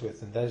faced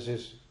with. And those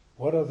is,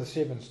 what are the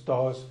 7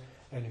 stars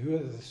and who are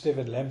the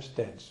 7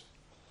 lampstands?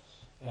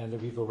 And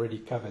we've already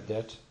covered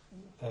that.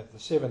 The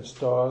 7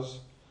 stars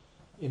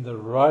in the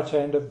right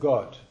hand of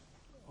God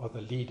are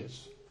the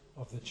leaders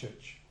of the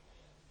church.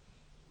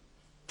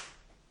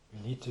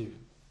 We need to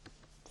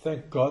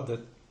thank God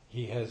that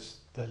he has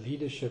the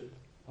leadership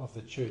of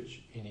the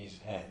church in his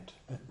hand.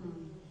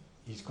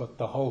 He's got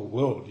the whole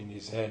world in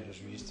his hand,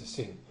 as we used to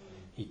sing.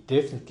 He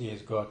definitely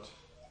has got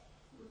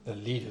the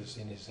leaders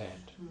in his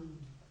hand.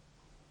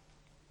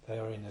 They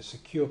are in a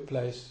secure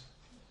place,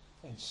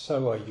 and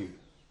so are you.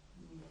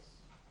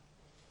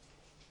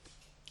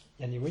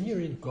 And when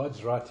you're in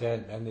God's right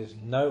hand, man, there's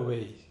no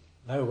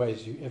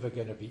ways you're ever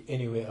going to be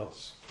anywhere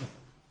else.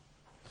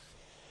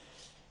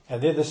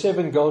 And then the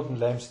 7 golden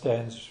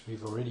lampstands,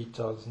 we've already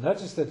told.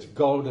 Notice that's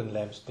golden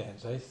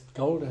lampstands. Eh?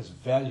 Gold has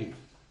value.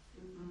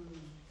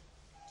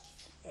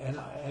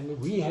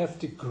 And we have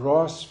to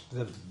grasp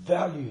the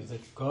value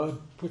that God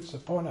puts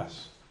upon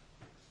us.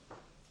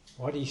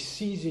 What he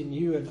sees in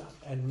you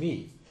and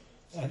me,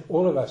 and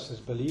all of us as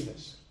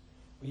believers.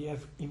 We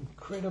have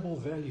incredible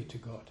value to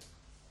God.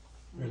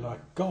 We're like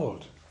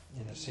gold,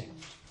 in a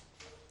sense.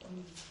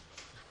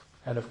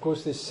 And of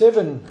course there's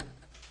 7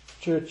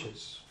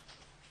 churches.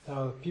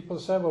 Now people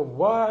say, well,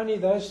 why only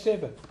those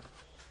 7?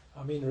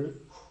 I mean,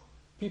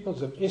 people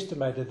have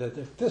estimated that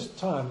at this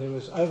time there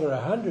was over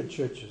 100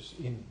 churches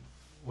in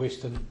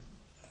Western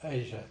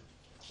Asia,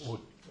 or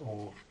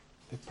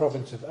the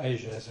province of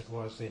Asia as it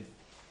was then.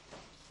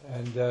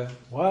 And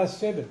why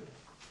 7?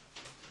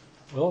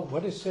 Well,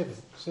 what is 7?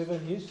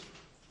 7 is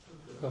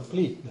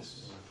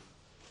completeness.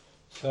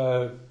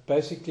 So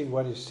basically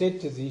what is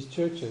said to these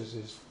churches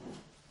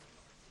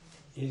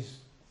is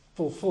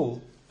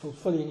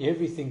fulfilling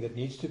everything that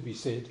needs to be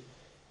said,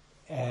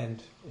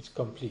 and it's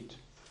complete.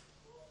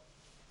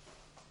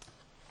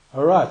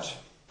 All right.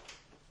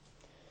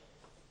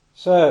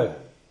 So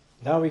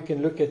now we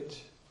can look at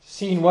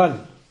scene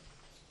 1.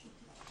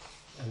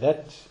 And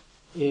that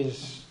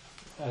is,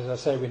 as I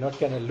say, we're not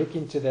going to look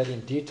into that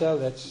in detail.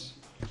 That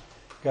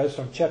goes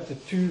from chapter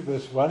 2,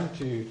 verse 1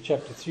 to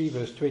chapter 3,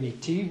 verse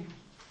 22.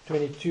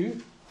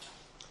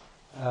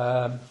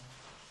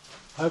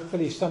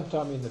 Hopefully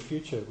sometime in the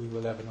future we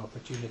will have an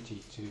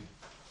opportunity to,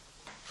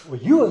 or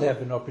you will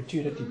have an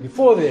opportunity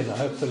before then,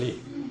 hopefully,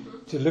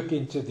 to look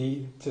into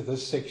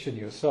this section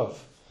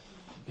yourself.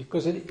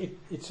 Because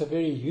it's a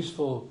very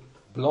useful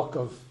block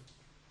of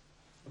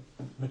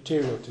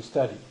material to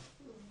study.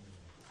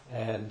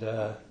 And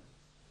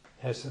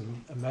has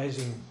some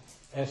amazing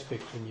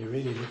aspects when you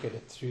really look at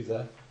it through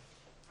the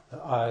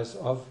eyes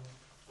of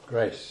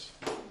grace,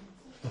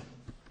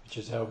 which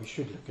is how we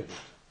should look at it.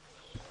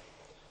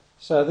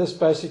 So this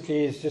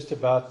basically is just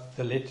about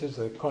the letters,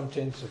 the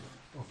contents of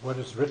what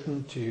is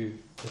written to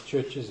the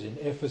churches in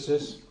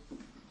Ephesus,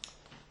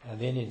 and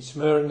then in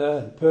Smyrna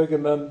and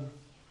Pergamum,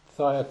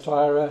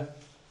 Thyatira,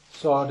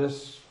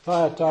 Sardis.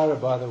 Thyatira,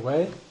 by the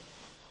way,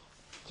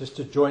 just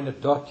to join a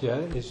dot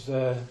here, is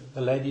the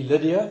lady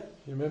Lydia.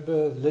 You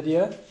remember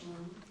Lydia?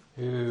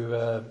 Who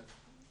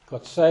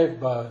got saved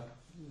by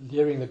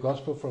hearing the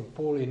gospel from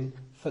Paul in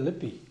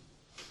Philippi.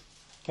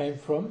 Came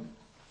from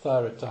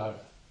Thyatira,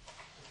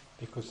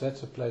 because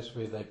that's a place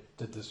where they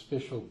did the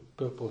special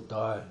purple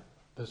dye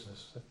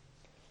business that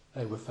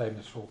they were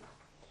famous for.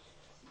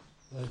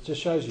 It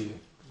just shows you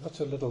lots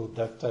of little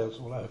dovetails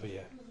all over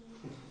here.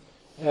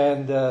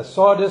 And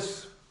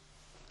Sardis,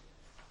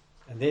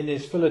 and then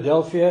there's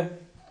Philadelphia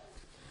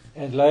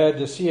and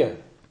Laodicea.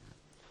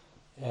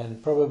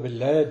 And probably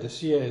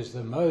Laodicea is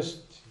the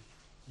most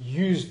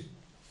used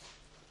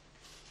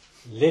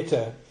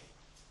letter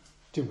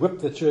to whip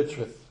the church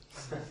with.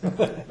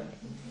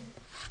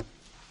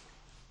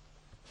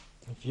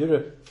 If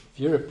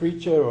you're a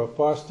preacher or a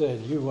pastor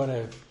and you want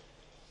to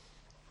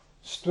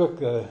stuk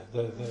the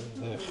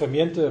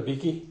gemeente 'n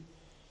bietjie,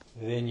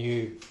 then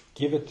you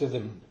give it to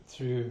them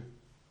through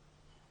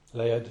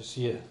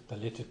Laodicea, the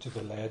letter to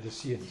the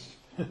Laodiceans.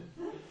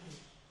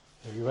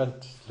 We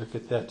won't look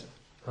at that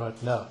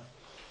right now.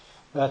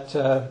 But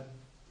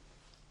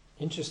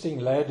interesting,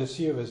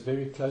 Laodicea was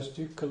very close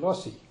to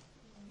Colossae.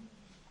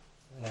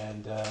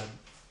 And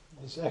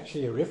there's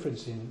actually a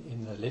reference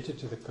in the letter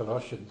to the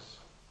Colossians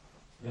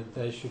that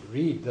they should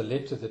read the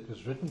letter that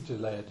was written to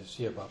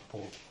Laodicea by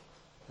Paul,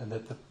 and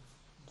that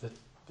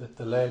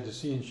the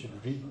Laodiceans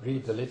should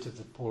read the letter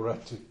that Paul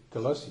wrote to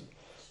Colossae.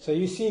 So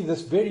you see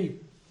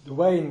the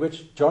way in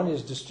which John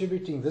is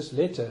distributing this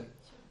letter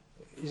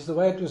is the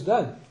way it was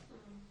done.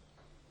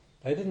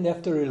 They didn't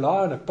have to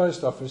rely on a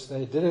post office,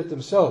 they did it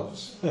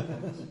themselves.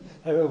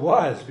 They were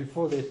wise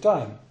before their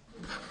time.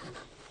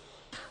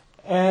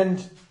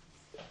 And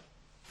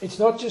it's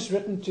not just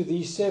written to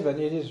these 7,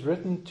 it is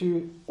written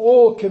to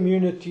all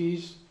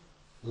communities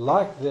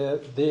like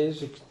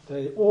theirs.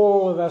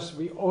 All of us,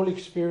 we're all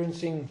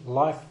experiencing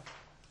life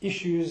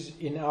issues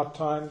in our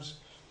times.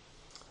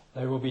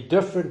 They will be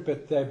different,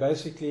 but they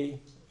basically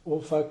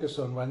all focus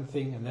on one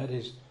thing, and that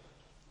is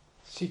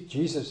seek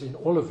Jesus in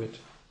all of it.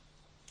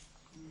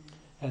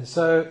 And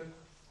so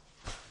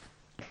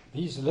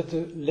these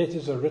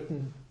letters are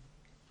written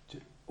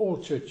to all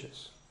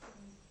churches,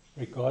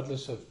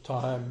 regardless of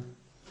time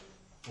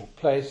or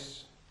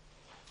place,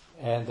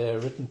 and they are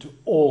written to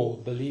all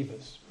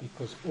believers,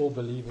 because all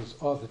believers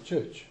are the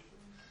church.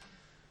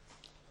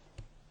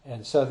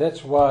 And so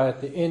that's why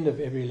at the end of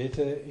every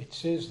letter it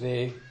says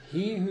there,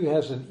 he who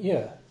has an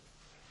ear,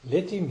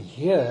 let him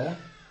hear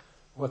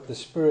what the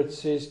Spirit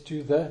says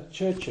to the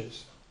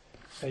churches.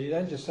 So you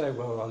don't just say,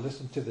 well, I'll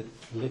listen to the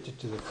letter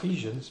to the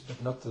Ephesians,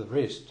 but not to the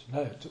rest.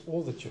 No, to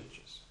all the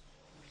churches.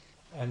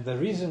 And the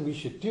reason we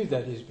should do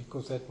that is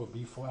because that will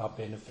be for our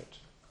benefit.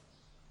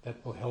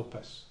 That will help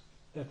us.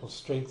 That will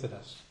strengthen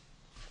us.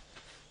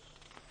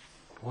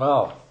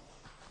 Wow.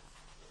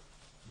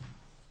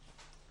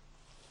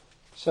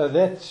 So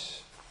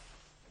that's,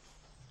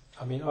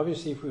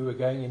 obviously if we were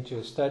going into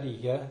a study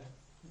here,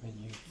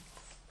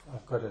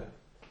 I've got a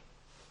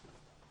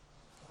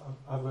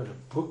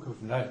book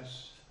of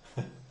notes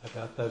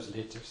about those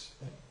letters.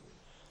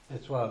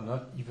 That's why I'm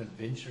not even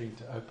venturing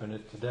to open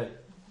it today.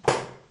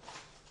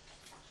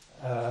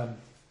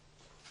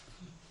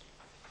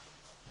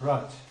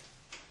 Right.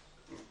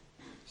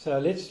 So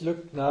let's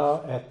look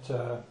now at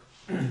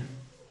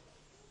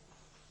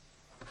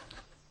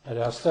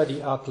our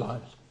study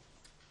outline.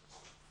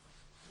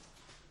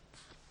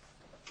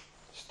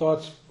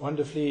 Starts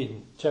wonderfully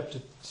in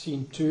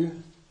scene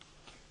 2,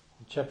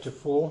 chapter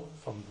 4,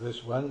 from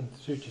verse 1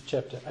 through to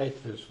chapter 8,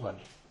 verse 1.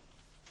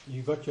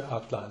 You got your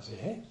outlines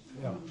there, eh?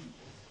 Yeah.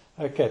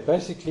 Okay,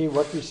 basically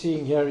what we're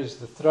seeing here is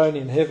the throne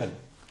in heaven.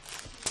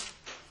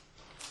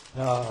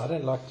 Now, I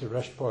don't like to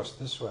rush past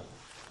this one.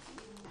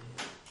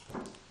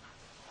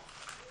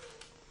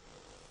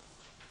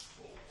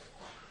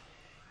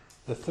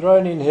 The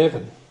throne in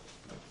heaven.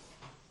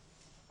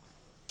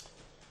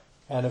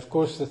 And of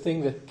course the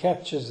thing that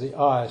captures the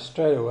eye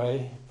straight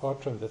away,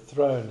 apart from the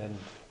throne and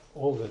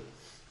all the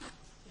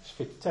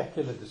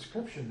spectacular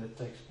description that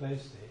takes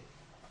place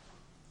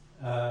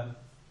there,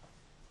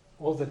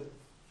 all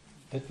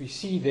that we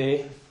see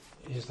there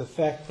is the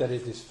fact that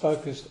it is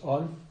focused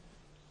on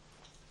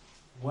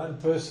one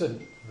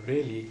person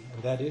really,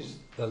 and that is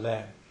the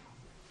Lamb.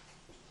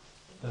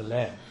 The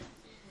Lamb.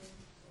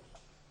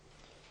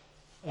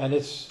 And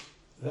it's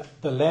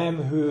the Lamb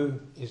who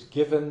is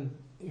given,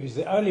 who's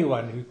the only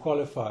one who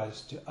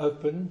qualifies to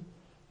open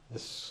the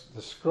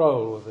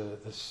scroll, or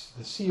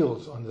the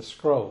seals on the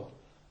scroll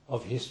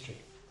of history.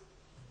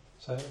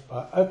 So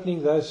by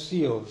opening those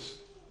seals,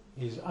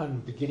 he's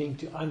beginning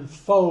to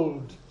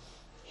unfold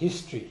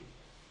history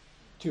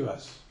to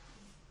us.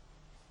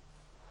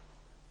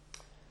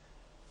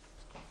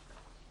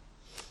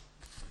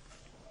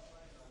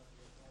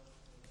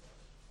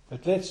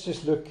 But let's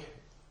just look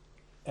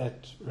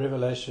at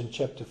Revelation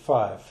chapter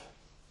 5.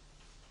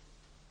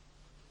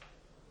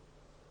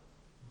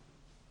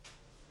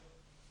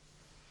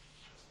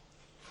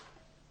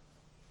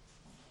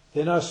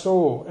 Then I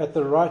saw at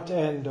the right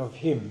hand of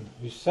him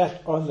who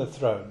sat on the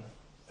throne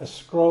a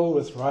scroll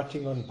with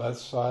writing on both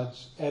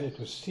sides, and it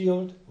was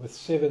sealed with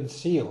 7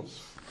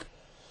 seals.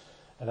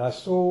 And I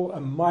saw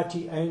a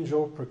mighty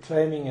angel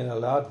proclaiming in a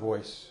loud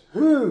voice,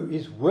 "Who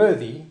is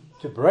worthy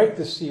to break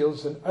the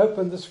seals and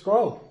open the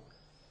scroll?"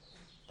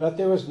 But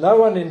there was no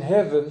one in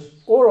heaven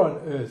or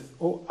on earth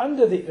or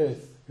under the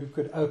earth who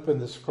could open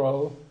the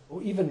scroll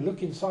or even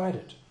look inside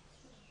it.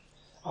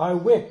 I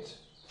wept,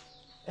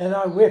 and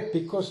I wept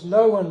because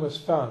no one was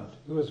found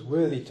who was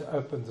worthy to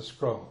open the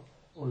scroll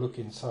or look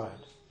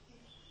inside.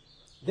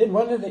 Then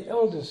one of the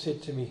elders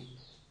said to me,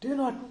 "Do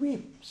not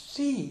weep.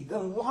 See, the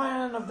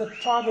Lion of the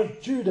tribe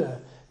of Judah,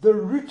 the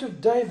Root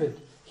of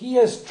David, he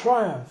has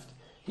triumphed.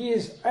 He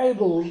is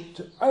able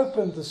to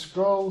open the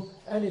scroll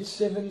and its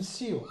 7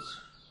 seals."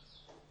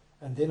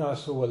 And then I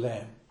saw a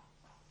lamb.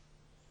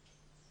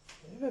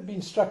 Have you ever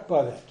been struck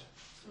by that?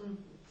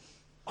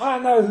 I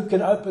know who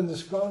can open the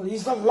scroll.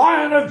 He's the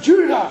Lion of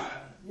Judah,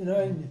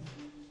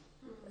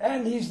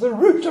 and he's the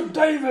Root of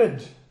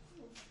David.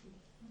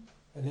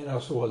 And then I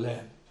saw a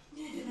lamb.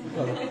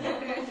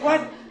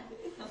 What?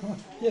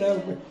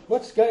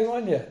 What's going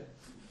on here?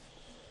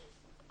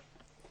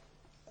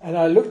 And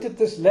I looked at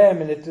this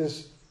lamb, and it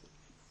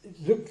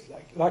looked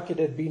like it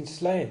had been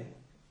slain.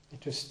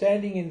 It was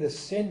standing in the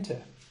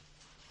center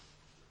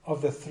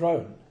of the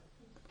throne,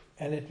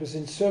 and it was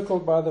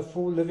encircled by the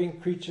 4 living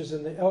creatures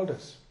and the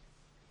elders.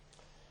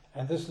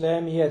 And this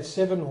lamb, he had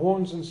 7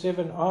 horns and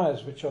 7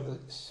 eyes, which are the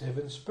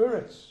 7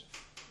 spirits.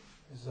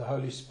 This is the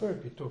Holy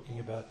Spirit we're talking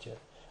about here,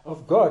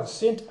 of God,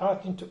 sent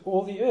out into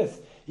all the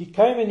earth. He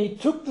came and he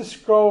took the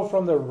scroll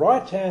from the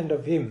right hand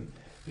of him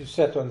who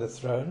sat on the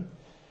throne.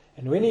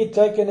 And when he had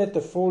taken it,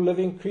 the 4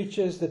 living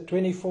creatures, the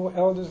 24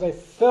 elders, they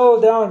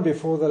fell down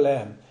before the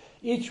Lamb.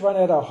 Each one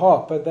had a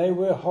harp, and they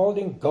were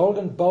holding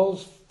golden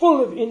bowls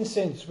full of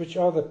incense, which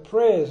are the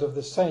prayers of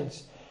the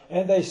saints.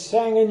 And they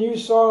sang a new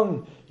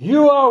song,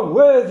 "You are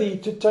worthy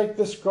to take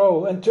the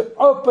scroll and to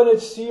open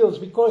its seals,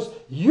 because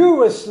you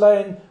were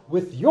slain.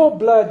 With your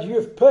blood you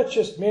have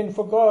purchased men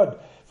for God.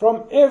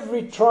 From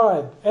every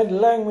tribe and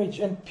language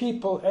and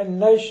people and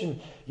nation,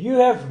 you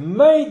have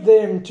made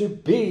them to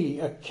be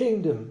a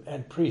kingdom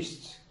and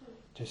priests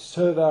to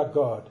serve our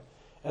God.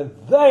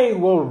 And they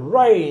will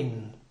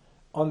reign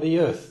on the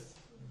earth."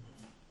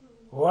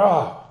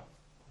 Wow!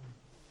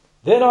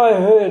 Then I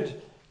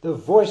heard the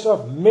voice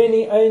of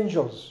many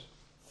angels,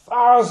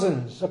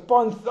 thousands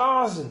upon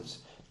thousands,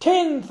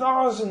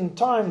 10,000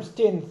 times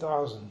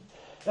 10,000.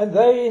 And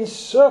they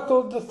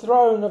encircled the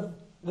throne of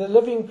the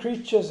living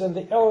creatures and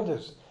the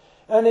elders.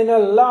 And in a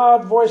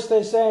loud voice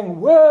they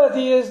sang,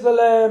 "Worthy is the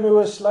Lamb who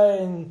was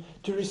slain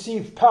to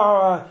receive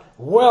power,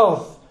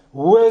 wealth,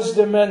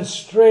 wisdom and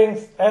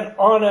strength and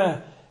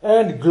honor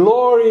and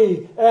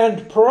glory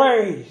and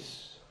praise."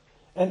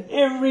 And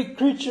every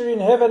creature in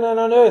heaven and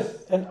on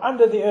earth and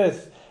under the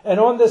earth and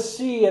on the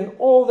sea and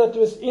all that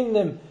was in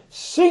them,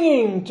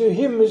 singing to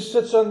him who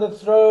sits on the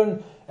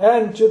throne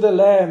and to the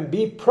Lamb,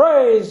 be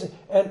praise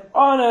and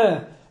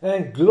honor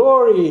and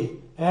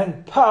glory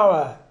and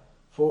power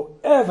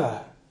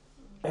forever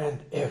and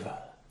ever.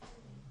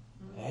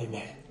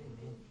 Amen.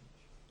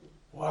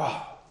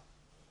 Wow.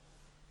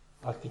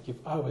 I think if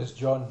I was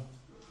John,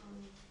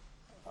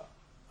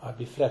 I'd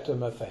be flat on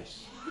my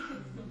face.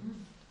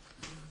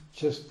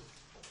 Just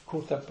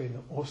caught up in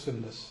the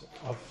awesomeness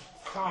of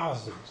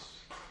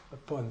thousands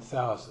upon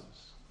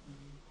thousands,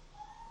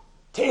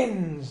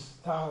 tens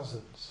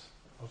thousands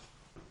of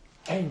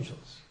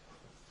angels,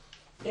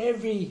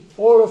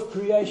 all of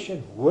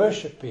creation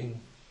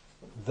worshipping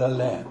the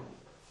Lamb.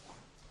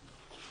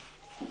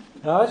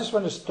 Now I just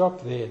want to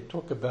stop there and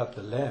talk about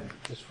the Lamb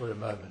just for a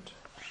moment.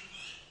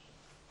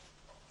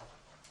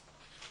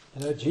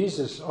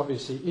 Jesus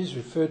obviously is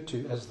referred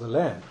to as the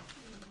Lamb.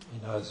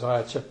 in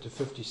Isaiah chapter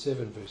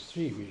 57 verse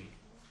 3,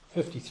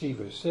 53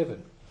 verse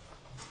 7,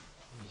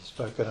 he's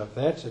spoken of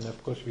that, and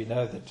of course we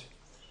know that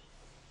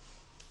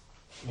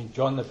when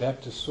John the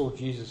Baptist saw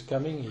Jesus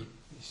coming, he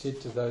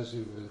said to those who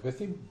were with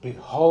him,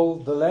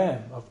 "Behold the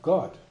Lamb of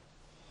God."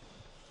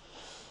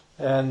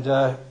 And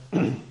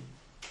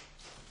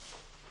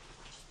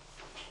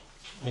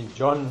when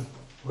John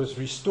was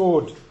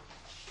restored,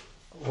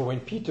 or when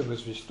Peter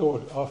was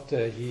restored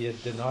after he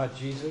had denied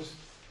Jesus,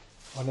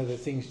 one of the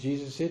things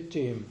Jesus said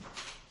to him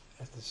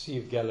at the Sea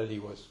of Galilee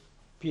was,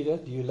 "Peter,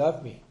 do you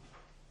love me?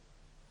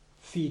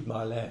 Feed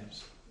my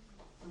lambs."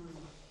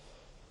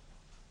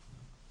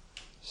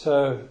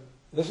 So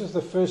this is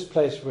the first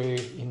place where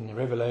in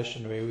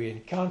Revelation where we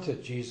encounter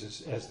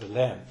Jesus as the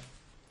Lamb.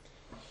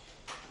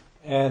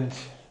 And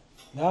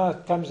now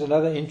comes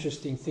another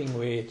interesting thing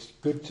where it's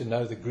good to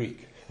know the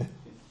Greek.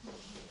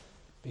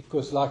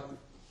 Because like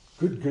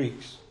good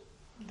Greeks,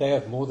 they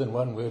have more than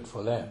one word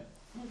for lamb.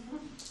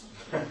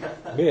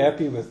 We're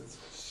happy with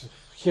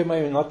 "Gee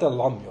my not a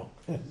lamb, jong."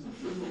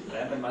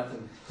 Lamb and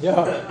mutton.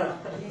 Yeah,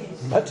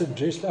 mutton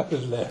dressed up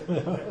as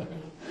lamb.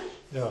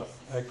 Yeah,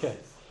 okay.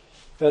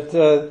 But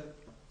the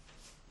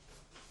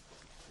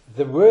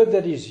word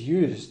that is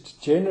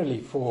used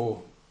generally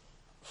for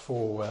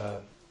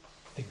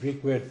the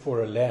Greek word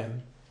for a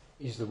lamb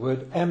is the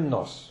word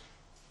amnos.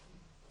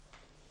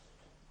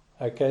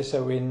 Okay,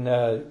 so when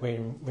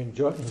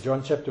John, in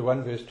John chapter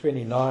 1 verse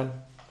 29,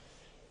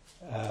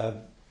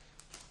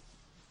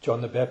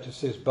 John the Baptist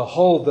says,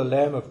 "Behold the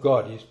Lamb of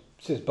God." He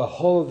says,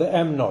 "Behold the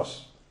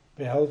amnos."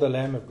 Behold the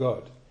Lamb of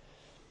God.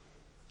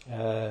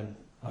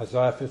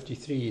 Isaiah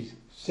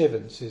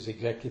 53:7 says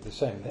exactly the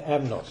same, the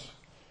amnos.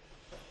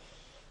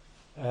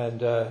 And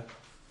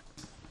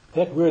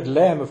that word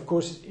lamb, of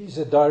course, is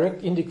a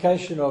direct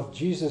indication of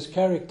Jesus'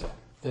 character,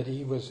 that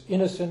he was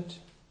innocent,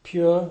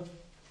 pure,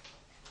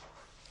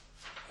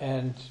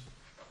 and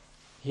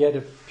he had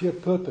a pure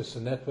purpose,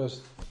 and that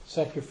was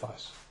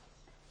sacrifice.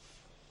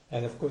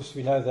 And of course,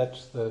 we know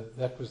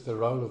that was the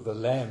role of the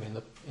lamb in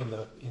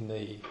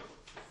the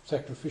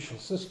sacrificial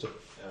system.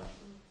 Yeah.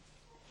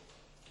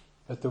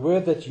 But the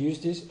word that's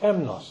used is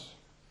amnos.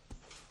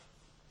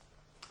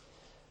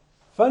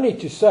 Funny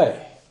to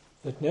say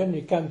that when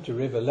you come to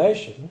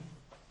Revelation,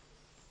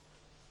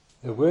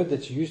 the word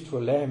that's used for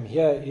lamb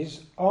here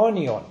is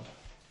arnion.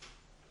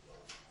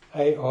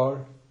 A-R-N-I-O-N.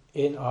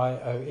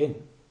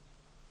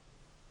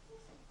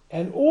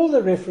 And all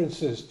the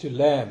references to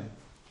lamb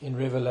in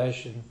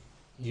Revelation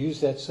use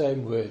that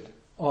same word,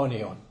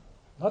 arnion.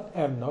 Not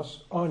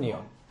amnos,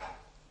 arnion.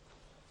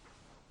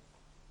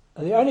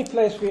 And the only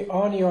place where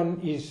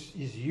arnion is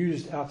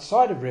used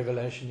outside of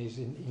Revelation is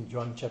in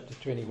John chapter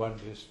 21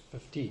 verse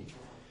 15,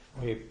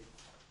 where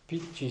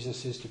Jesus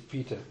says to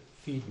Peter,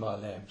 "Feed my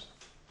lambs."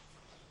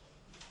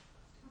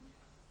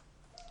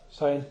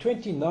 So in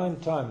 29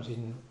 times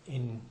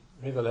in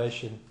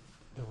Revelation,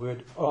 the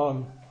word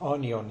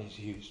arnion is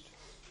used.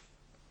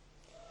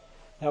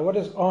 Now what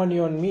does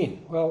arnion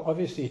mean? Well,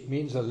 obviously it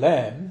means a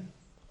lamb,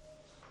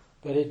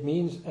 but it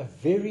means a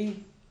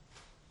very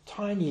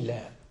tiny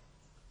lamb.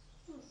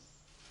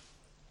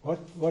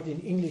 What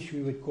in English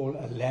we would call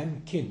a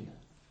lambkin.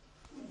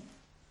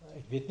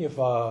 Ek weet nie of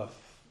daar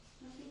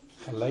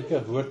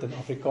gelyke woord in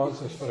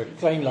Afrikaans is vir 'n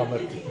klein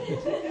lammetjie.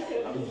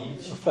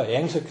 Of 'n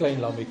hengse klein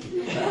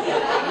lammetjie.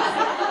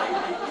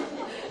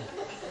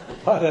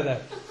 I don't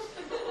know.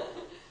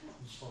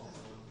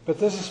 But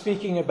this is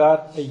speaking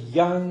about a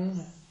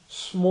young,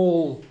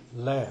 small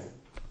lamb.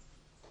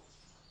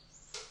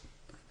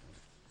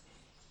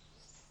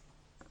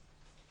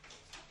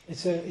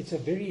 It's a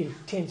very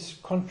intense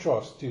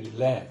contrast to the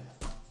lamb.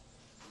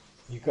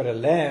 You've got a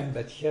lamb,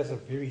 but here's a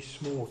very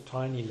small,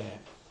 tiny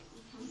lamb.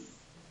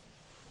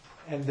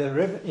 And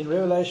in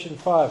Revelation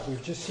 5,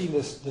 we've just seen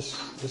this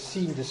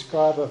scene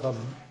described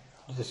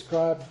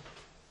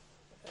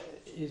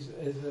is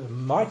a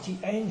mighty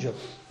angel,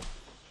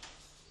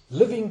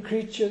 living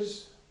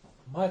creatures,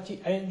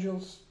 mighty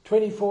angels,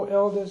 24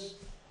 elders.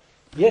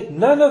 Yet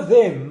none of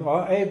them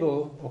are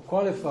able or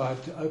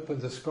qualified to open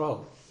the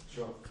scroll.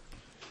 Sure.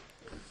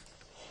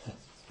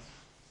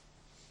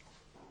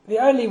 The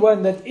only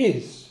one that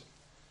is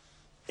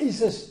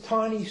this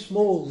tiny,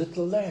 small,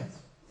 little lamb.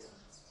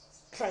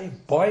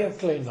 Baie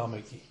klein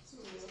lammetjie.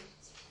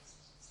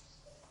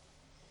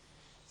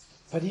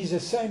 But he's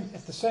at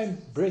the same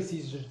breath,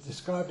 he's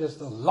described as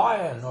the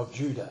Lion of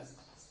Judah,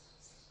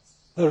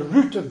 the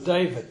Root of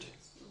David.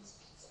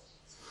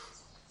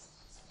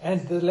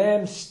 And the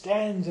lamb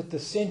stands at the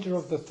center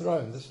of the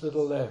throne, this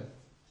little lamb.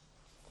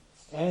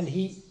 And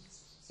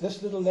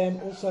this little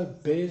lamb also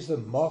bears the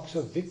marks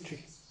of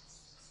victory.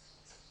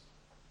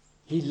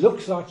 He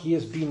looks like he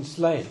has been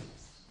slain.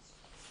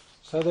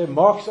 So there are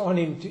marks on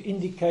him to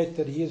indicate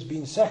that he has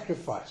been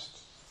sacrificed.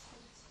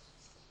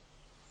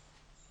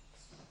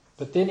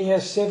 But then he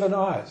has 7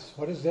 eyes.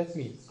 What does that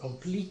mean?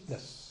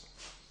 Completeness.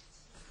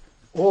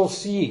 All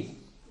seeing.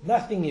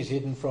 Nothing is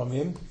hidden from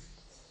him.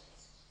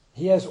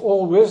 He has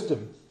all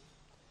wisdom.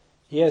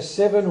 He has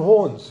 7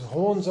 horns.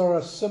 Horns are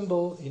a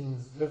symbol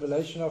in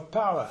Revelation of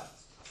power.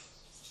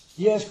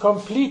 He has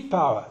complete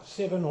power,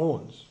 7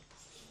 horns.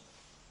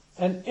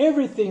 And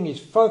everything is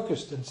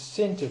focused and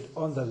centered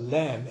on the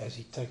Lamb as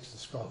he takes the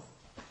scroll.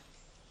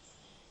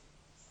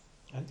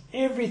 And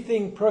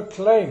everything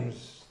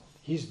proclaims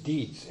his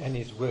deeds and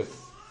his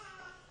worth.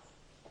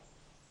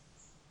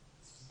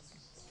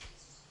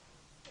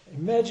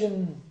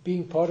 Imagine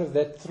being part of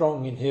that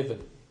throng in heaven.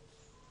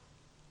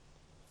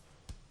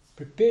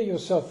 Prepare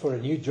yourself for a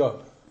new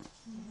job.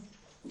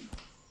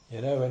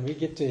 You know, when we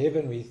get to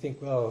heaven, we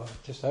think, well,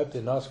 I just hope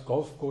there are nice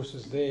golf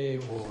courses there,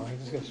 or I'm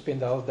just going to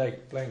spend the whole day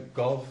playing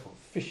golf or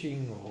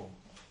fishing or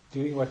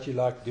doing what you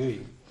like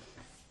doing.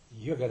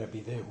 You're going to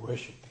be there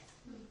worshiping.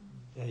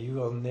 And you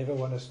will never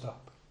want to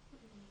stop.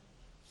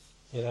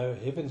 You know,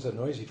 heaven's a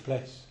noisy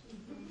place.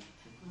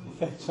 In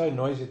fact, so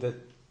noisy that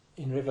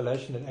in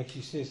Revelation it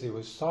actually says there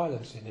was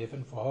silence in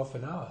heaven for half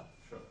an hour.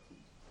 Sure.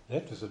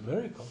 That was a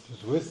miracle.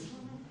 It was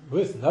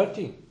worth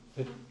noting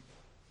that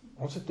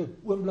ons het 'n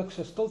oomblik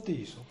se stilte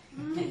hierso.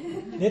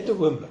 Net 'n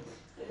oomblik.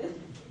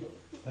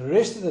 The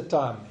rest of the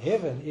time,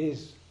 heaven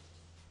is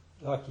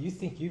like you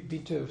think you've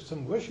been to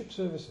some worship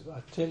services.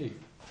 I tell you,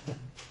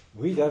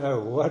 we don't know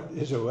what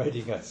is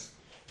awaiting us,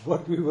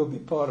 what we will be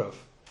part of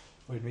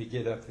when we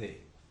get up there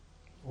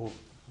or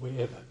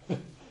wherever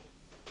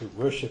to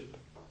worship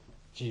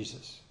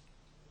Jesus.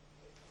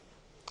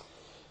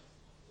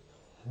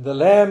 The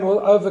Lamb will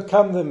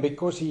overcome them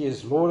because he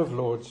is Lord of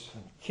Lords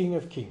and King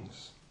of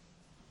Kings.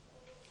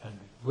 And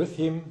with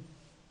him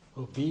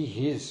will be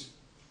his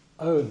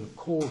own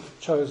called,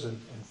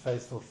 chosen and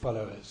faithful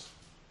followers,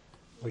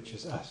 which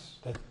is us.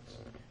 That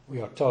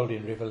we are told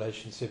in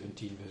Revelation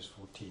 17 verse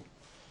 14.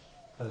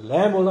 The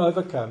Lamb will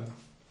overcome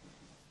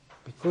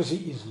because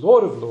he is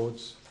Lord of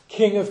Lords,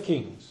 King of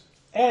Kings,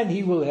 and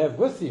he will have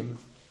with him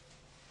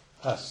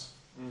us,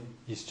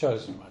 his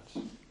chosen ones.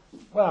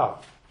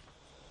 Wow.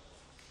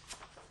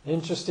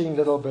 Interesting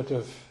little bit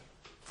of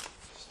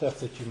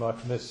stuff that you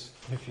might miss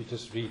if you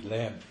just read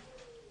Lamb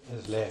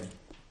as Lamb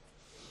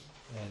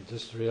and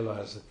just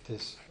realize that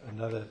there's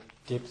another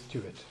depth to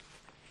it.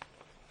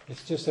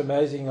 It's just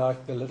amazing,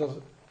 like the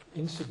little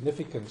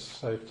insignificance,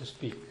 so to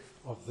speak,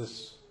 of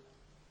this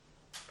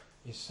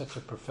is such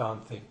a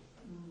profound thing.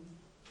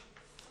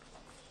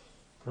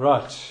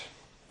 Right.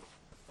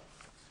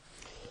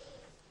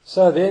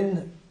 So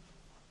then,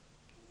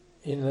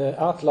 in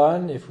the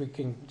outline, if we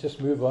can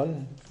just move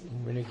on,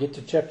 when we get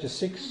to chapter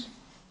 6,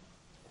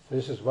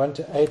 verses 1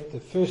 to 8, the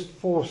first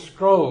 4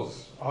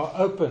 scrolls are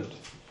opened.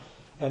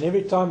 And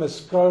every time a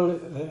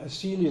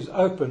seal is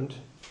opened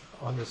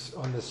on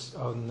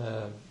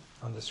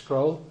the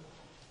scroll,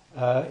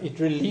 it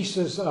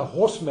releases a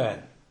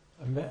horseman,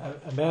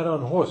 a man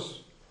on horse.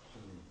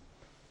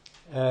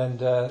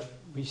 And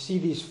we see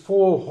these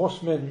 4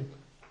 horsemen,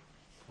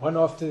 one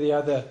after the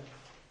other,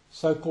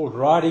 so-called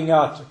riding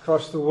out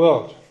across the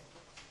world.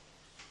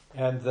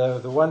 And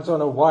the one's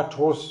on a white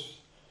horse,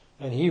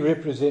 and he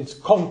represents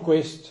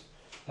conquest.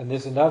 And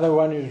there's another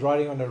one who's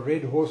riding on a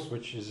red horse,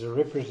 which is a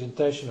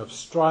representation of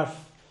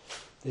strife.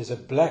 There's a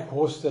black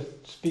horse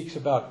that speaks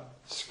about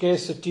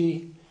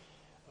scarcity,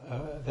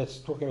 that's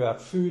talking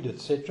about food,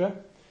 etc.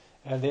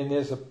 And then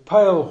there's a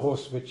pale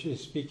horse, which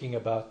is speaking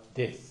about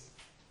death.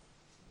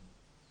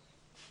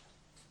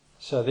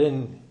 So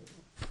then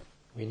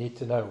we need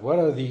to know, what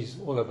are these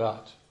all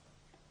about?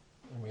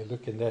 And we'll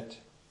look in that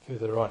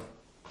further on.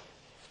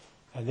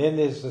 And then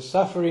there's the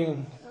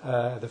suffering.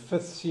 The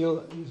 5th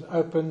seal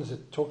opens.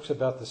 It talks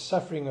about the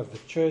suffering of the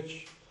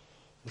church.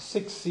 The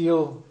 6th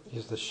seal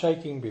is the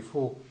shaking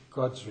before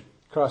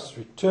Christ's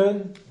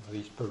return, or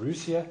his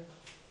parousia.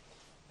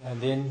 And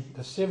then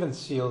the 7th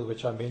seal,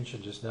 which I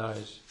mentioned just now,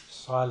 is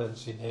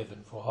silence in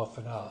heaven for half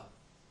an hour.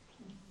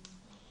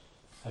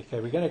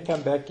 Okay, we're going to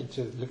come back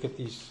to look at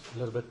these a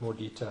little bit more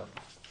detail.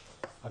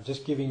 I'm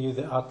just giving you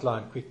the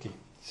outline quickly.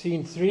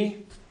 Scene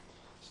 3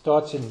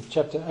 starts in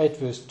chapter 8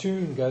 verse 2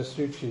 and goes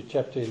through to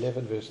chapter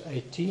 11 verse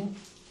 18.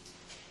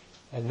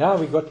 And now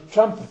we've got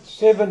trumpets,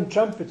 7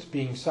 trumpets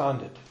being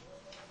sounded.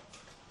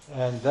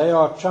 And they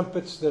are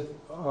trumpets that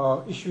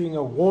are issuing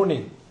a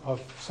warning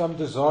of some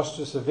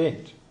disastrous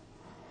event.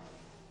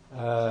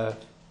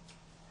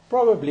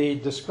 Probably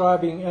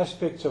describing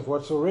aspects of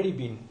what's already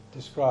been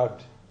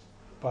described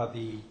by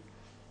the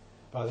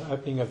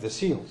opening of the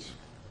seals.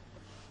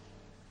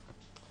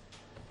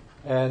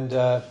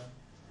 And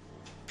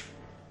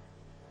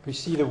we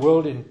see the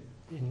world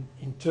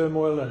in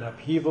turmoil and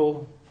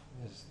upheaval.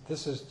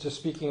 This is just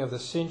speaking of the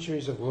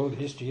centuries of world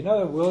history. You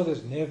know, the world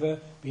has never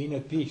been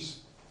at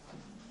peace.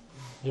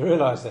 You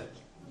realize that?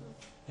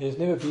 There's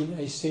never been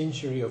a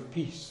century of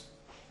peace.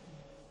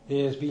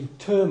 There's been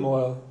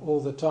turmoil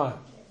all the time.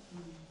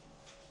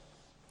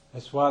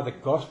 That's why the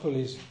gospel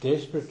is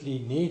desperately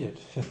needed.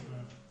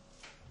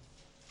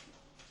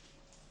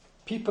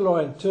 People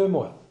are in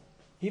turmoil.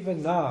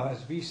 Even now,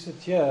 as we sit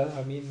here,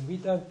 I mean, we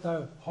don't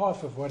know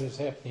half of what is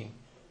happening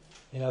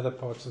in other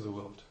parts of the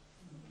world.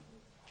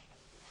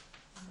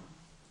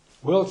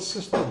 World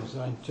systems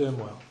are in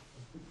turmoil.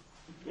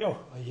 Yo,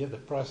 I hear the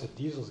price of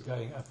diesel's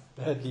going up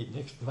badly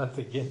next month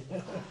again.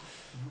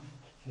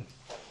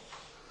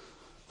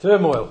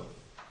 Turmoil.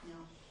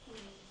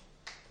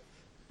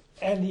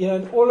 And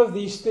in all of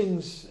these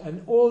things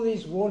and all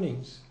these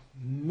warnings,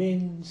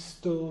 men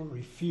still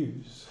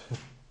refuse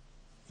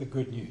the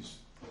good news.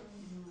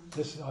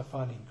 This I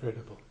find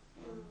incredible.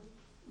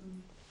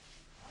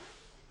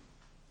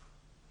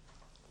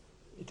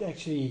 It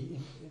actually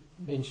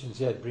mentions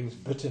here it brings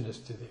bitterness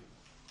to them.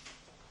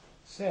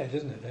 Sad,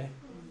 isn't it, eh?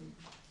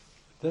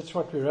 That's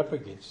what we're up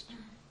against.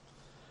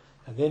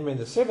 And then when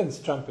the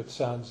seventh trumpet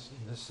sounds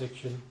in this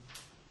section,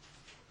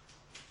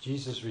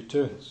 Jesus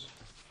returns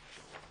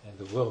and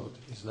the world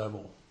is no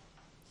more.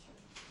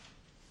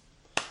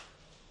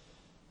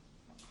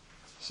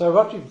 So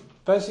what we've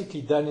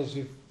basically done is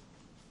we've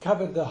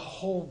covered the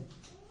whole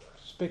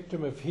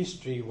spectrum of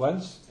history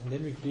once, and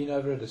then we've been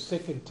over it a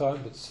second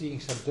time, but seeing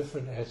some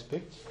different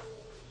aspects.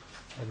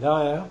 And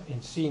now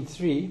in scene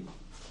 3,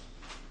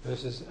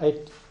 verses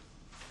 8,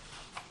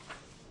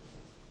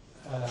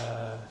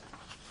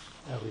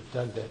 we've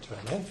done that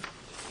one, eh?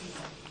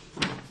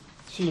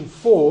 Scene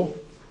 4,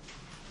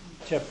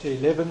 chapter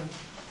 11,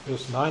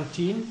 verse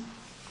 19,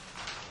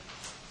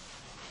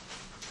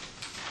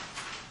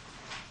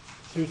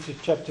 through to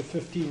chapter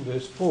 15,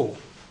 verse 4.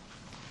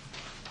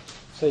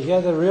 So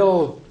here the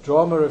real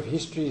drama of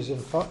history is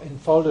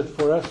unfolded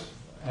for us,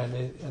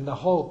 and the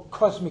whole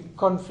cosmic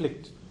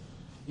conflict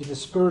in the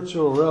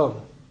spiritual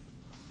realm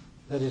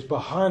that is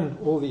behind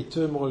all the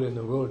turmoil in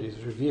the world is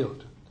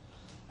revealed.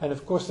 And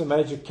of course the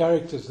major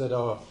characters that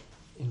are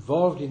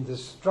involved in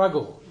this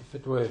struggle, if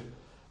it were,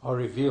 are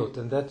revealed.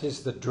 And that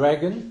is the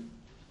dragon.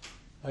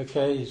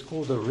 Okay, he's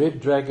called the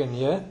red dragon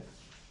here.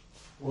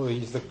 Or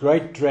he's the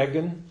great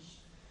dragon.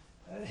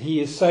 He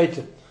is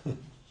Satan.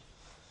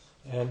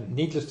 And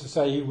needless to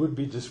say, he would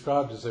be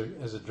described as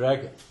a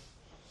dragon.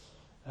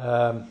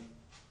 And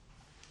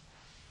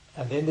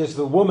then there's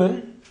the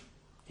woman.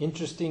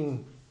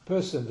 Interesting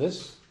person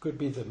this. Could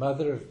be the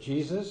mother of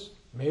Jesus,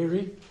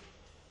 Mary.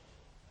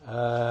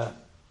 But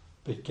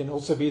it can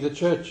also be the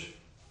church.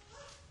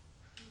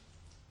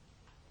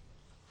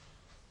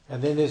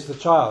 And then there's the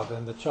child,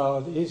 and the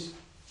child is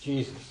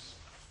Jesus.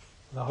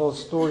 The whole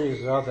story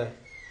is rather,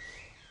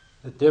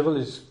 the devil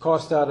is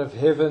cast out of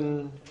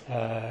heaven,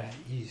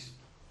 his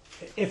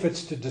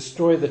efforts to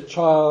destroy the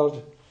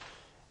child,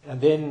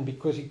 and then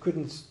because he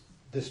couldn't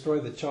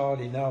destroy the child,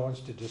 he now wants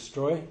to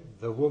destroy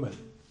the woman,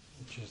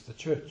 which is the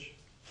church.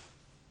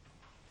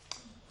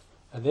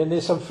 And then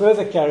there's some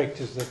further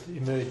characters that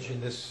emerge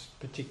in this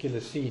particular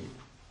scene.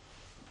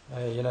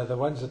 The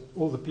ones that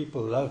all the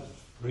people love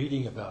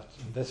reading about.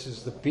 And this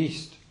is the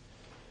beast.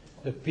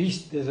 The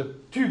beast, there's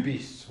two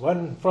beasts.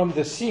 One from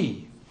the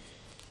sea.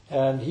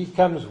 And he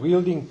comes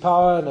wielding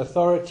power and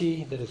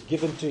authority that is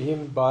given to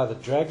him by the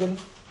dragon.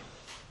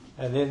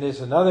 And then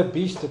there's another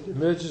beast that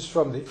emerges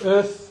from the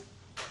earth.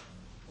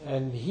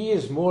 And he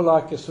is more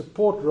like a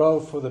support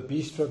role for the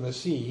beast from the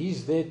sea.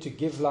 He's there to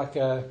give like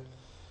a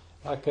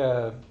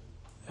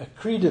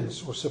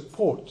credence or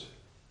support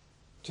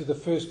to the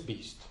first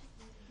beast.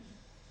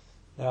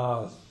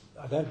 Now,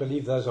 I don't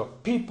believe those are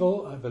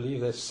people. I believe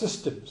they're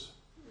systems.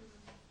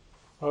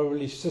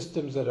 Probably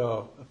systems that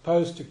are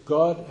opposed to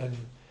God, and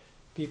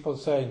people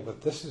saying,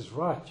 but this is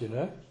right,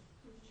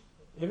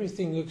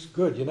 Everything looks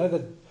good.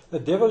 The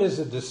devil is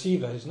a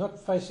deceiver. He's not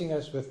facing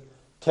us with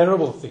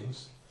terrible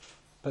things,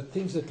 but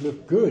things that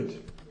look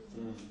good.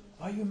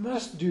 Oh, you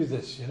must do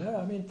this,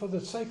 for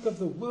the sake of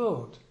the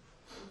world,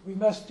 we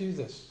must do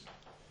this.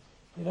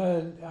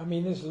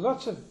 There's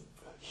lots of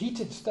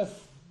heated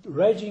stuff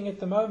raging at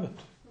the moment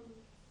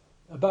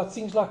about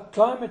things like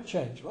climate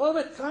change. Well,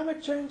 but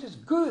climate change is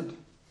good.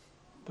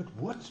 But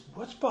what's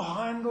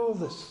behind all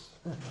this?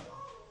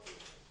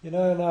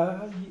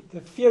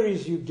 The fear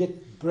is you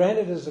get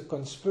branded as a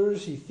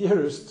conspiracy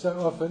theorist so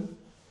often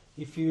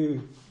if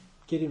you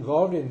get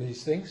involved in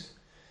these things.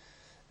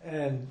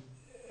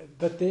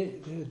 But we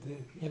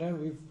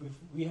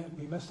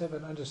must have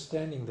an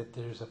understanding that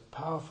there is a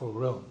powerful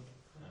realm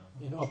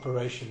in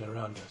operation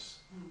around us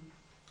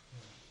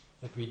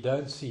that we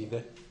don't see,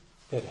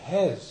 that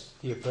has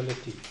the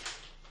ability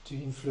to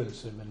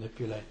influence and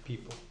manipulate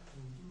people.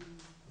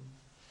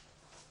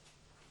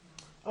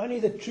 Only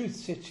the truth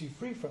sets you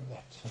free from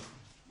that.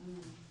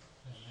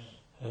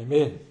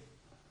 Amen.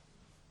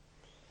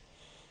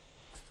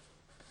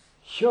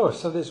 Sure,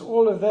 so there's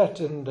all of that,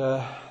 and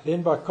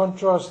then by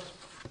contrast,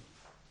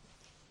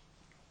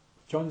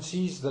 John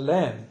sees the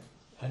Lamb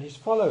and his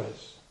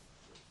followers,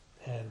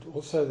 and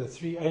also the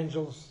three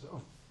angels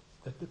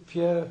that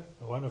appear,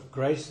 the one of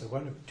grace, the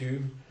one of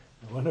doom,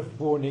 the one of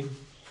warning,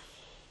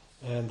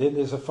 and then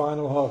there's a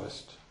final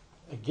harvest.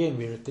 Again,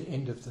 we're at the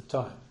end of the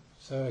time.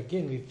 So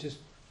again, we've just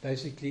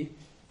basically,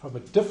 from a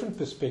different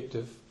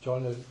perspective,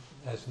 John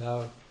has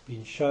now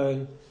been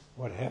shown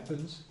what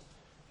happens,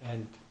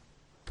 and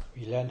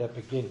we land up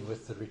again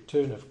with the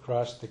return of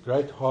Christ, the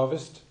great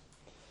harvest,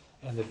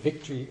 and the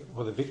victory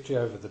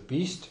over the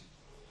beast,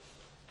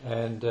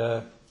 and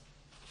then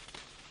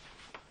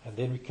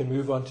we can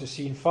move on to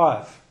scene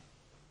 5.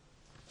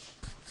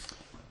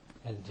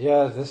 And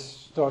here,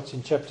 this starts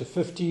in chapter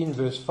 15,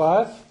 verse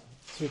 5,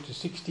 through to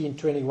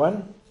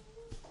 16:21.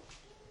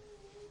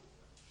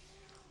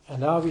 And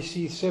now we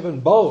see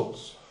 7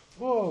 bowls.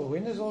 Whoa,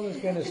 when is all this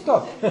going to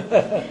stop?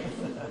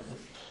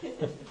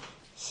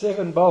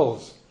 7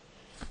 bowls.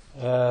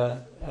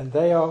 And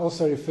they are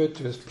also referred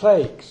to as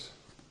plagues.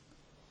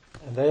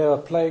 And they are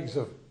plagues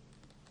of,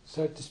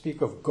 so to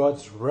speak, of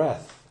God's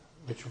wrath,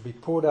 which will be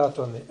poured out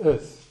on the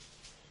earth.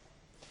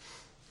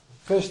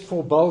 The first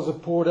 4 bowls are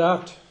poured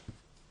out,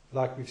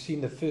 like we've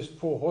seen the first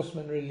 4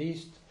 horsemen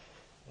released,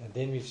 and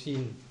then we've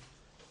seen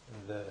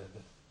the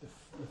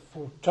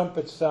 4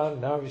 trumpets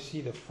sound. Now we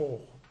see the 4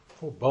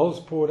 bowls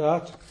poured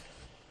out,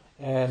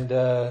 and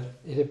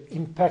it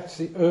impacts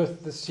the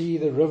earth, the sea,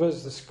 the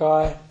rivers, the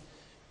sky.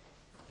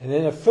 And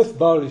then a 5th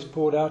bowl is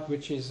poured out,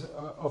 which is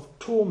of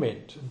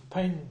torment and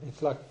pain.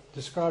 It's like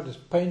described as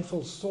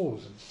painful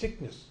sores and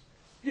sickness.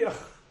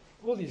 Yuck,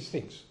 all these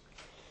things.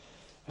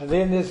 And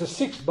then there's a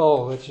 6th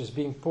bowl which is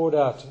being poured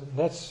out, and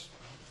that's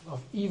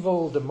of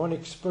evil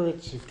demonic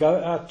spirits who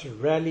go out to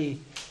rally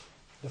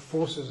the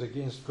forces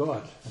against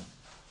God.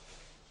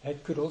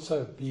 That could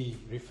also be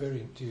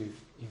referring to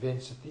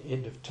events at the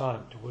end of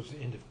time, towards the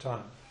end of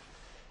time.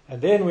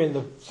 And then when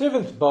the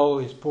 7th bowl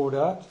is poured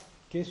out,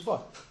 guess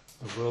what?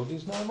 The world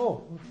is no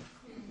more.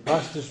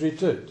 Christ has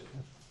returned.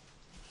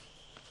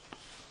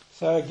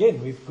 So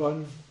again, we've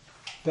gone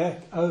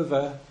back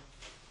over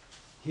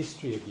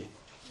history again.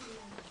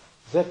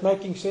 Is that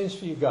making sense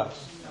for you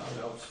guys?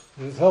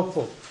 It is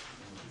helpful.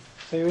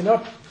 So we're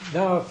not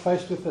now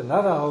faced with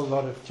another whole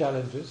lot of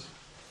challenges.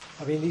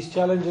 I mean, these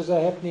challenges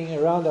are happening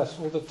around us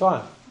all the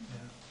time.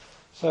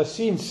 So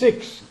scene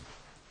 6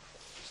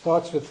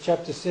 starts with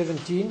chapter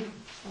 17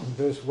 in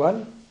verse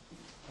 1,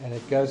 and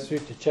it goes through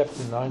to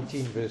chapter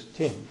 19 verse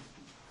 10.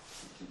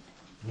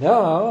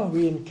 Now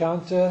we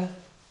encounter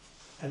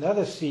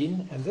another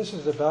scene, and this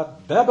is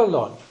about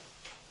Babylon.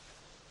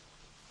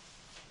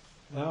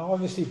 Now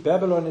obviously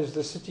Babylon is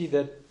the city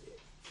that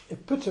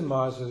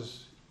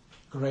epitomizes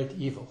great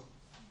evil.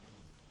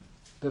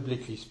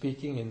 Biblically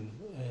speaking,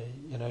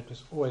 and it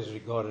was always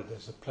regarded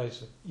as a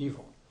place of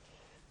evil.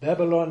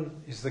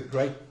 Babylon is the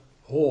great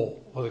whore,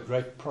 or the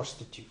great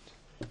prostitute,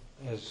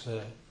 as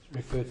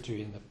referred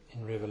to in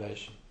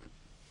Revelation.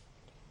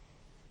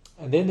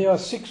 And then there are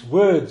 6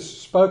 words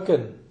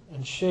spoken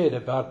and shared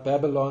about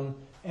Babylon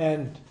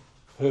and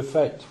her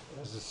fate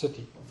as a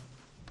city.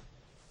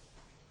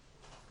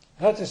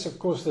 Notice, of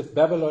course, that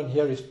Babylon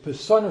here is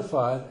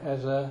personified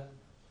as a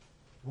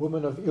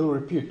woman of ill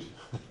repute.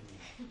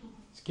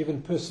 It's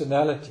given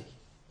personality,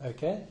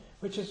 okay?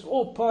 Which is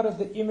all part of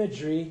the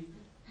imagery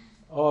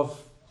of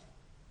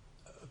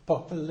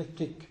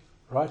apocalyptic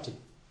writing.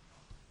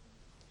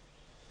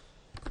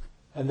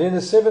 And then the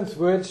 7th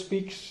word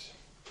speaks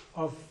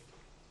of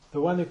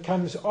the one who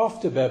comes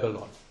after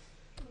Babylon.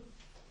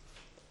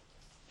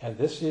 And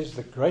this is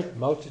the great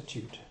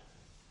multitude,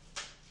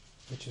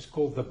 which is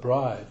called the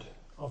bride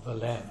of the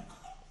Lamb,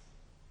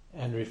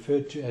 and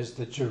referred to as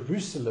the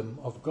Jerusalem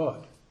of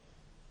God.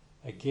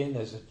 Again,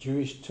 there's a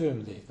Jewish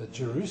term there, the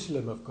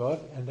Jerusalem of God,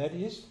 and that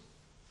is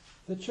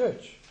the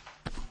church.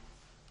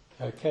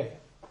 Okay.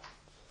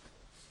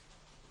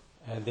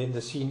 And then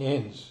the scene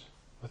ends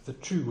with the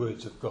true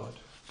words of God.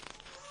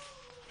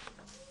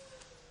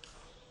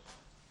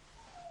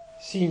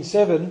 Scene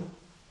 7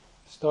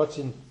 starts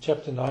in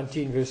chapter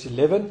 19 verse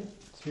 11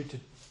 through to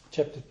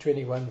chapter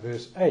 21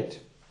 verse 8.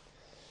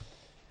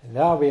 And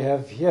now we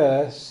have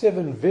here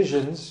 7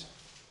 visions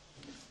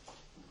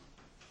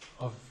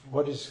of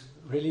what is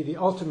really the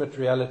ultimate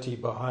reality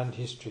behind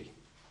history.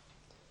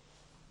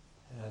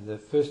 And the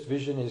first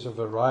vision is of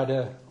a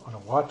rider on a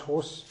white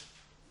horse,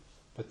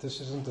 but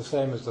this isn't the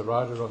same as the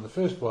rider on the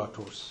first white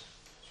horse.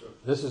 Sure.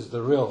 This is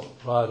the real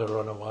rider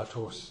on a white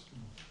horse.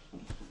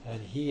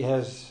 And he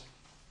has,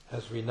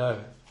 as we know,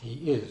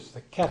 he is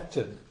the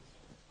captain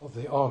of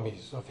the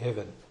armies of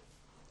heaven.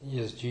 He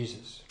is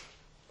Jesus.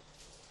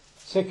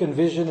 Second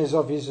vision is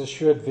of his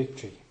assured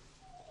victory.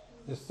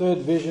 The third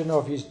vision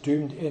of his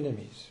doomed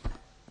enemies.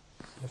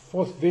 The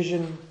fourth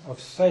vision of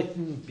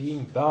Satan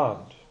being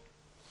bound.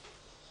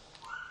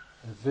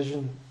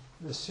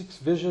 The sixth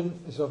vision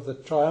is of the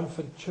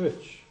triumphant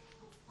church.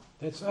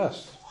 That's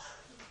us.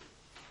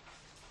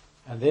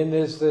 And then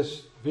there's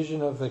this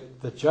vision of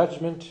the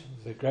judgment,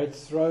 the great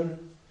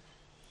throne,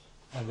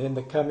 and then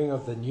the coming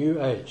of the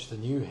new age, the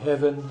new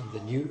heaven and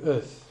the new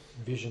earth,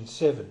 vision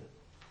 7.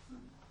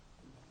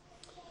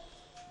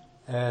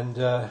 And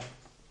of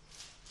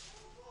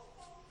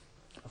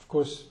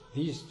course,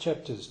 these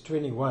chapters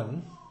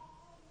 21,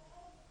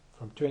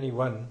 from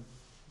 21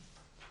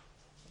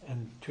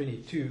 and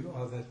 22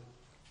 are the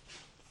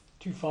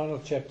 2 final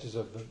chapters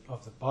of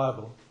the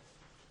Bible,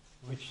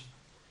 which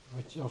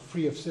are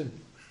free of sin.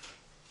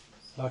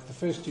 Like the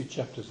first 2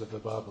 chapters of the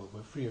Bible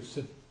were free of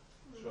sin.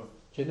 Sure.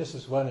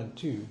 Genesis 1 and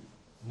 2,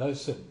 no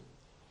sin.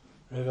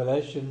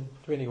 Revelation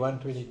 21,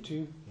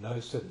 22, no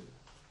sin.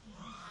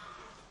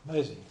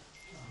 Amazing.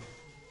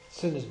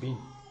 Sin has been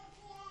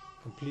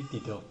completely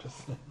dealt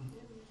with.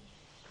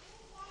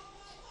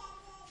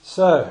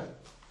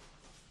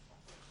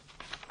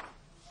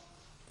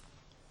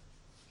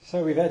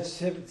 So we've had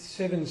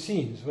seven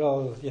scenes.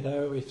 Well,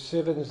 if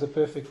 7 is the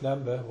perfect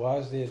number, why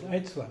is there an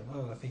 8th one?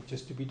 Well, I think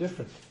just to be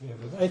different. We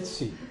have an 8th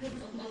scene.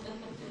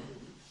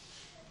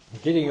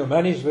 You're getting your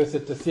money's worth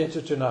at the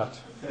theatre tonight.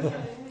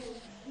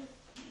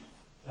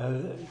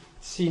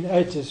 Scene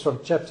 8 is from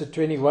chapter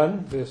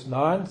 21, verse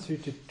 9, through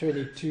to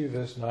 22,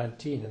 verse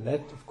 19. And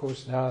that, of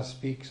course, now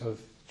speaks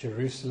of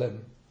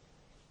Jerusalem,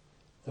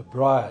 the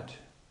bride.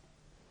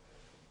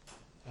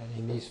 And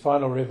in these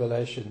final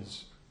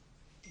revelations,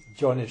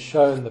 John is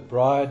shown the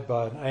bride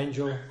by an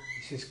angel.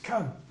 He says,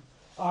 "Come,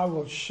 I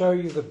will show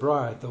you the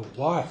bride, the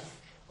wife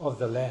of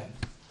the Lamb."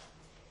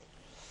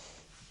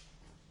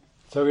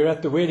 So we're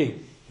at the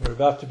wedding. We're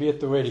about to be at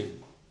the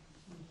wedding.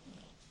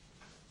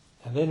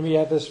 And then we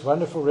have this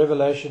wonderful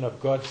revelation of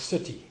God's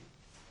city.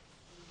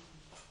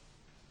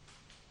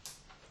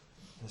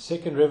 The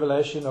second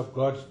revelation of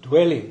God's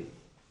dwelling.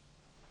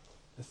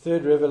 The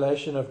third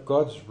revelation of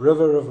God's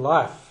river of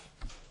life.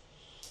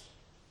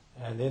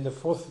 And then the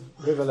fourth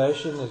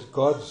revelation is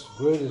God's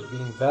word is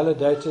being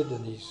validated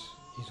and his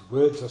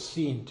words are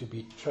seen to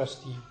be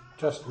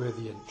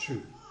trustworthy and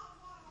true.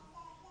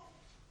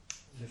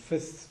 The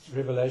fifth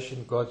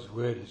revelation, God's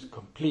word is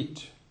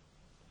complete.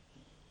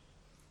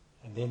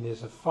 And then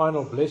there's a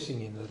final blessing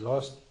in the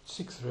last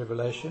sixth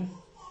revelation.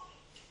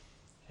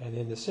 And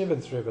then the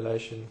seventh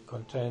revelation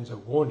contains a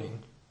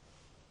warning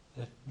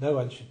that no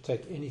one should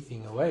take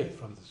anything away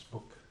from this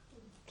book,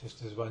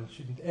 just as one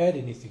shouldn't add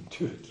anything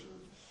to it.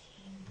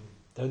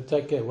 Don't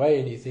take away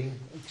anything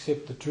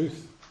except the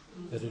truth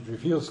that it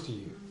reveals to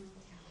you.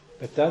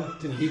 But don't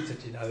delete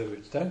it, in other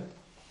words. Don't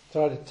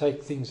try to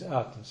take things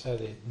out and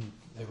say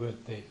they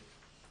weren't there.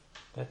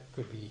 That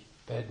could be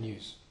bad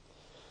news.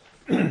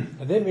 And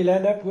then we'll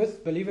end up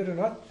with, believe it or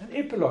not, an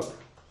epilogue.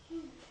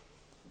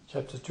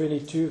 Chapter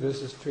 22,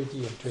 verses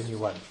 20 and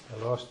 21.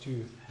 The last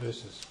two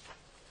verses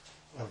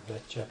of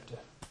that chapter.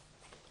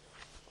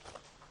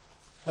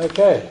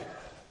 Okay,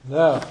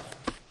 now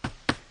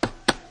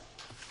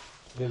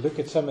we'll look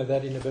at some of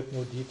that in a bit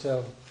more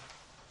detail.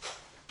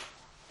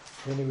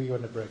 When are we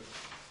going to break?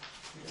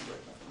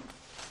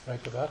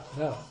 Break about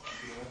now.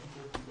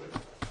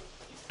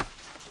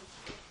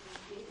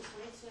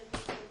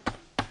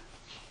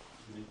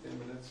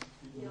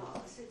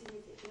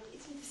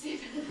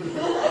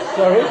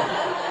 Sorry?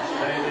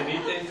 They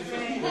need 10 to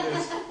 15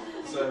 minutes.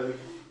 So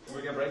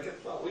we can break it.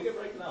 Well, we can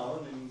break now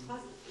and then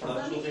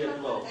lunch will be at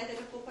 12.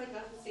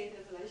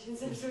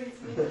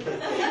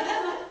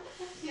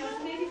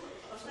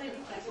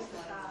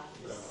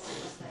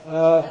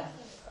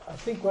 I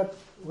think what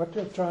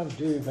we'll try and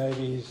do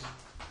maybe is,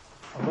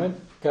 I won't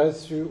go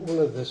through all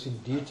of this in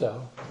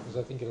detail because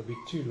I think it'll be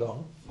too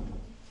long.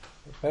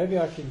 But maybe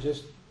I can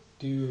just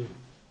do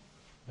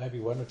maybe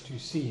one or two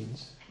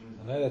scenes.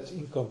 I know that's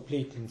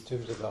incomplete in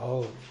terms of the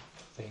whole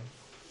thing,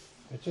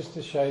 but just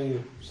to show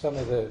you some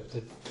of the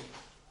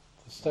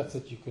stuff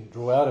that you can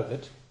draw out of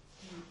it.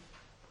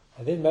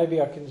 And then maybe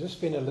I can just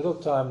spend a little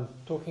time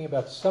talking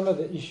about some of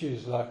the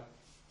issues, like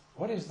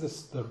what is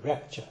the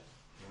rapture?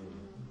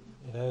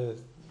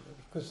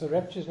 Because the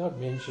rapture is not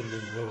mentioned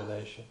in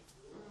Revelation.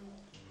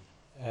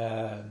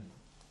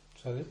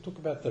 So let's talk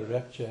about the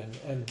rapture,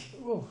 and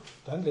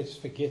don't let's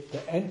forget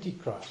the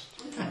Antichrist.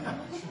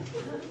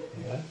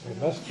 We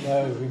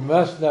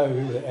must know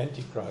who the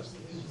Antichrist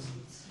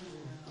is.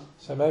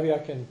 So maybe I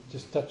can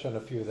just touch on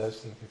a few of those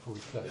things before we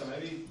close. Yeah,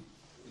 maybe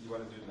you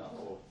want to do it now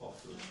or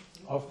afterwards?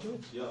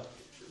 Afterwards? Yeah,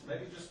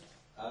 maybe just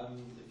if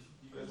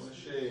you guys want to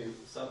share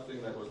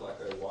something that was like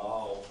a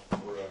wow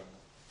or a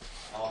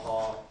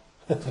aha,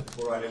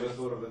 or I never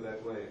thought of it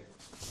that way.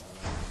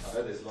 I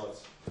know there's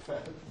lots.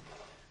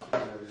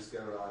 We just go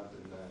around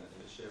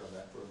and share on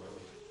that for a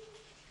moment.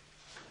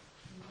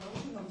 The whole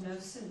thing of no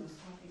sin was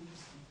quite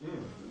interesting.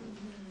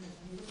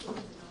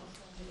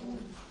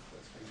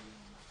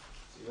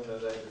 So even though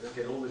they didn't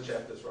get all the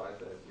chapters right,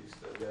 at least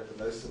we have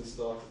the no sin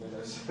start and the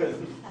no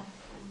sin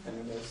and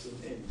the no sin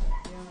end.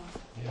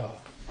 Yeah.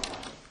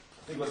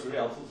 I think what's very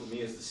helpful for me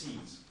is the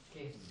seeds.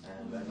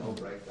 And then I'll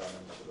break down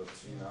a couple of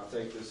I'll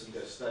take this and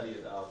go study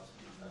it out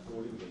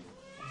accordingly.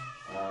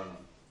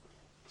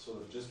 Sort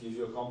of just gives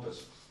you a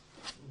compass.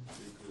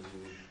 Because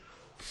you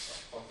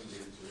often get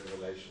into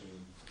Revelation, you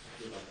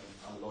feel like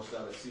I'm lost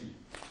out at sea.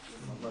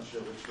 I'm not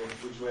sure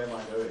which way am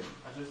I going.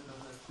 I just have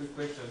a quick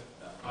question.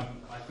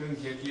 I couldn't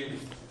hear clearly.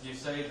 You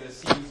say the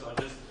scenes are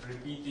just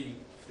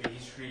repeating the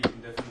history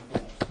in different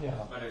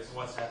forms, but it's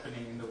what's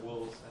happening in the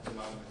world at the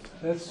moment.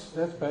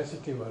 That's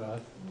basically what I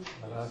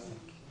think.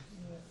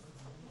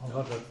 Well,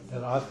 not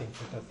that I think,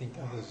 but I think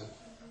others have.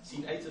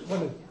 Scene 8 as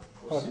well.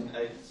 Scene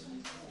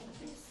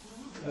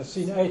 8.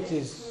 Scene 8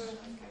 is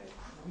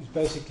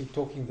basically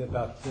talking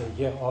about the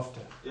year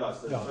after. Yeah,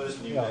 it's the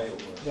first new day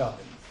almost. Yeah.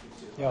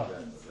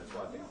 That's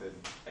why I think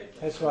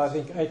 8 That's why I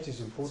think 8 is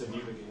important. It's a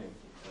new beginning.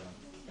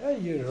 Hey,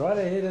 you're right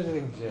ahead of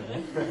things, Jim.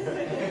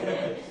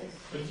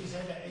 But you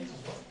say that 8 is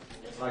what?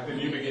 It's like the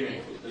new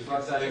beginning. It's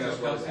not telling us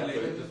what's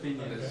Calculated happening.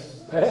 opinion.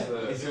 It's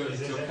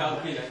It's your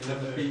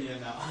calculated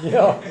opinion now.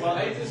 Yeah. Well,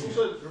 8 is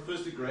also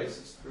refers to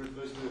grace. It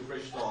refers to a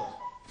fresh start.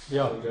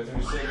 Yeah. So we go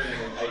through 7 and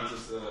then 8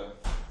 is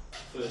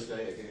first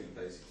day again,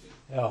 basically.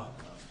 Yeah,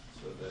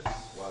 So that's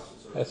why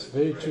it's sort of that's a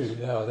very grace. true.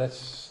 Yeah,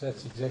 that's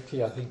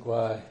exactly, I think,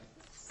 why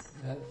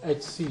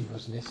 8C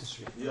was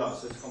necessary. Yeah,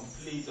 so it's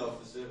complete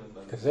after 7.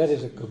 Because that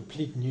is a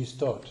complete new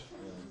start.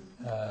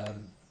 Yeah.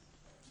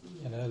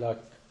 Like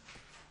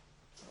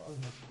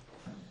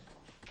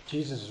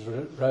Jesus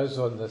rose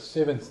on the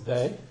 7th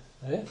day,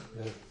 the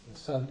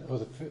sun, or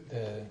the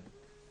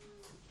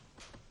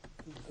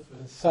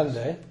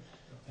Sunday,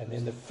 and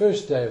then the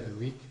first day of the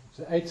week is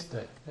the 8th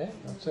day.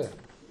 That's a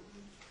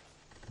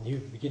new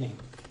beginning.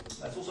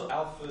 That's also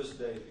our first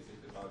day, if you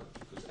think about it,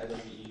 because Adam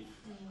and Eve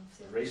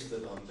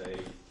rested on day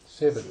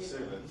 7.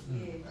 7,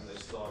 and they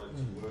started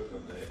to work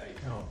on day 8.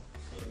 Yeah.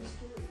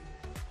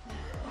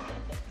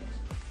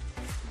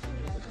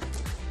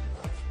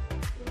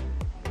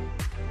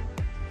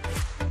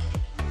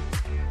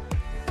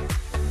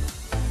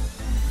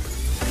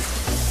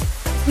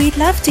 We'd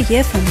love to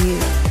hear from you.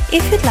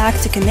 If you'd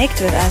like to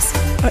connect with us,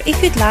 or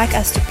if you'd like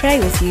us to pray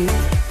with you,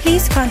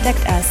 please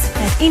contact us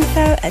at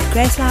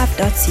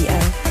info@gracelife.co.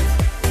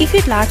 If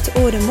you'd like to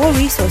order more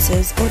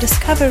resources or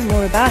discover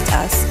more about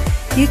us,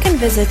 you can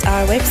visit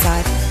our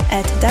website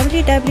at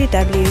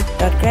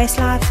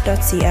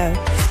www.gracelife.co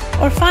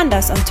or find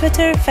us on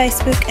Twitter,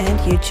 Facebook and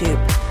YouTube.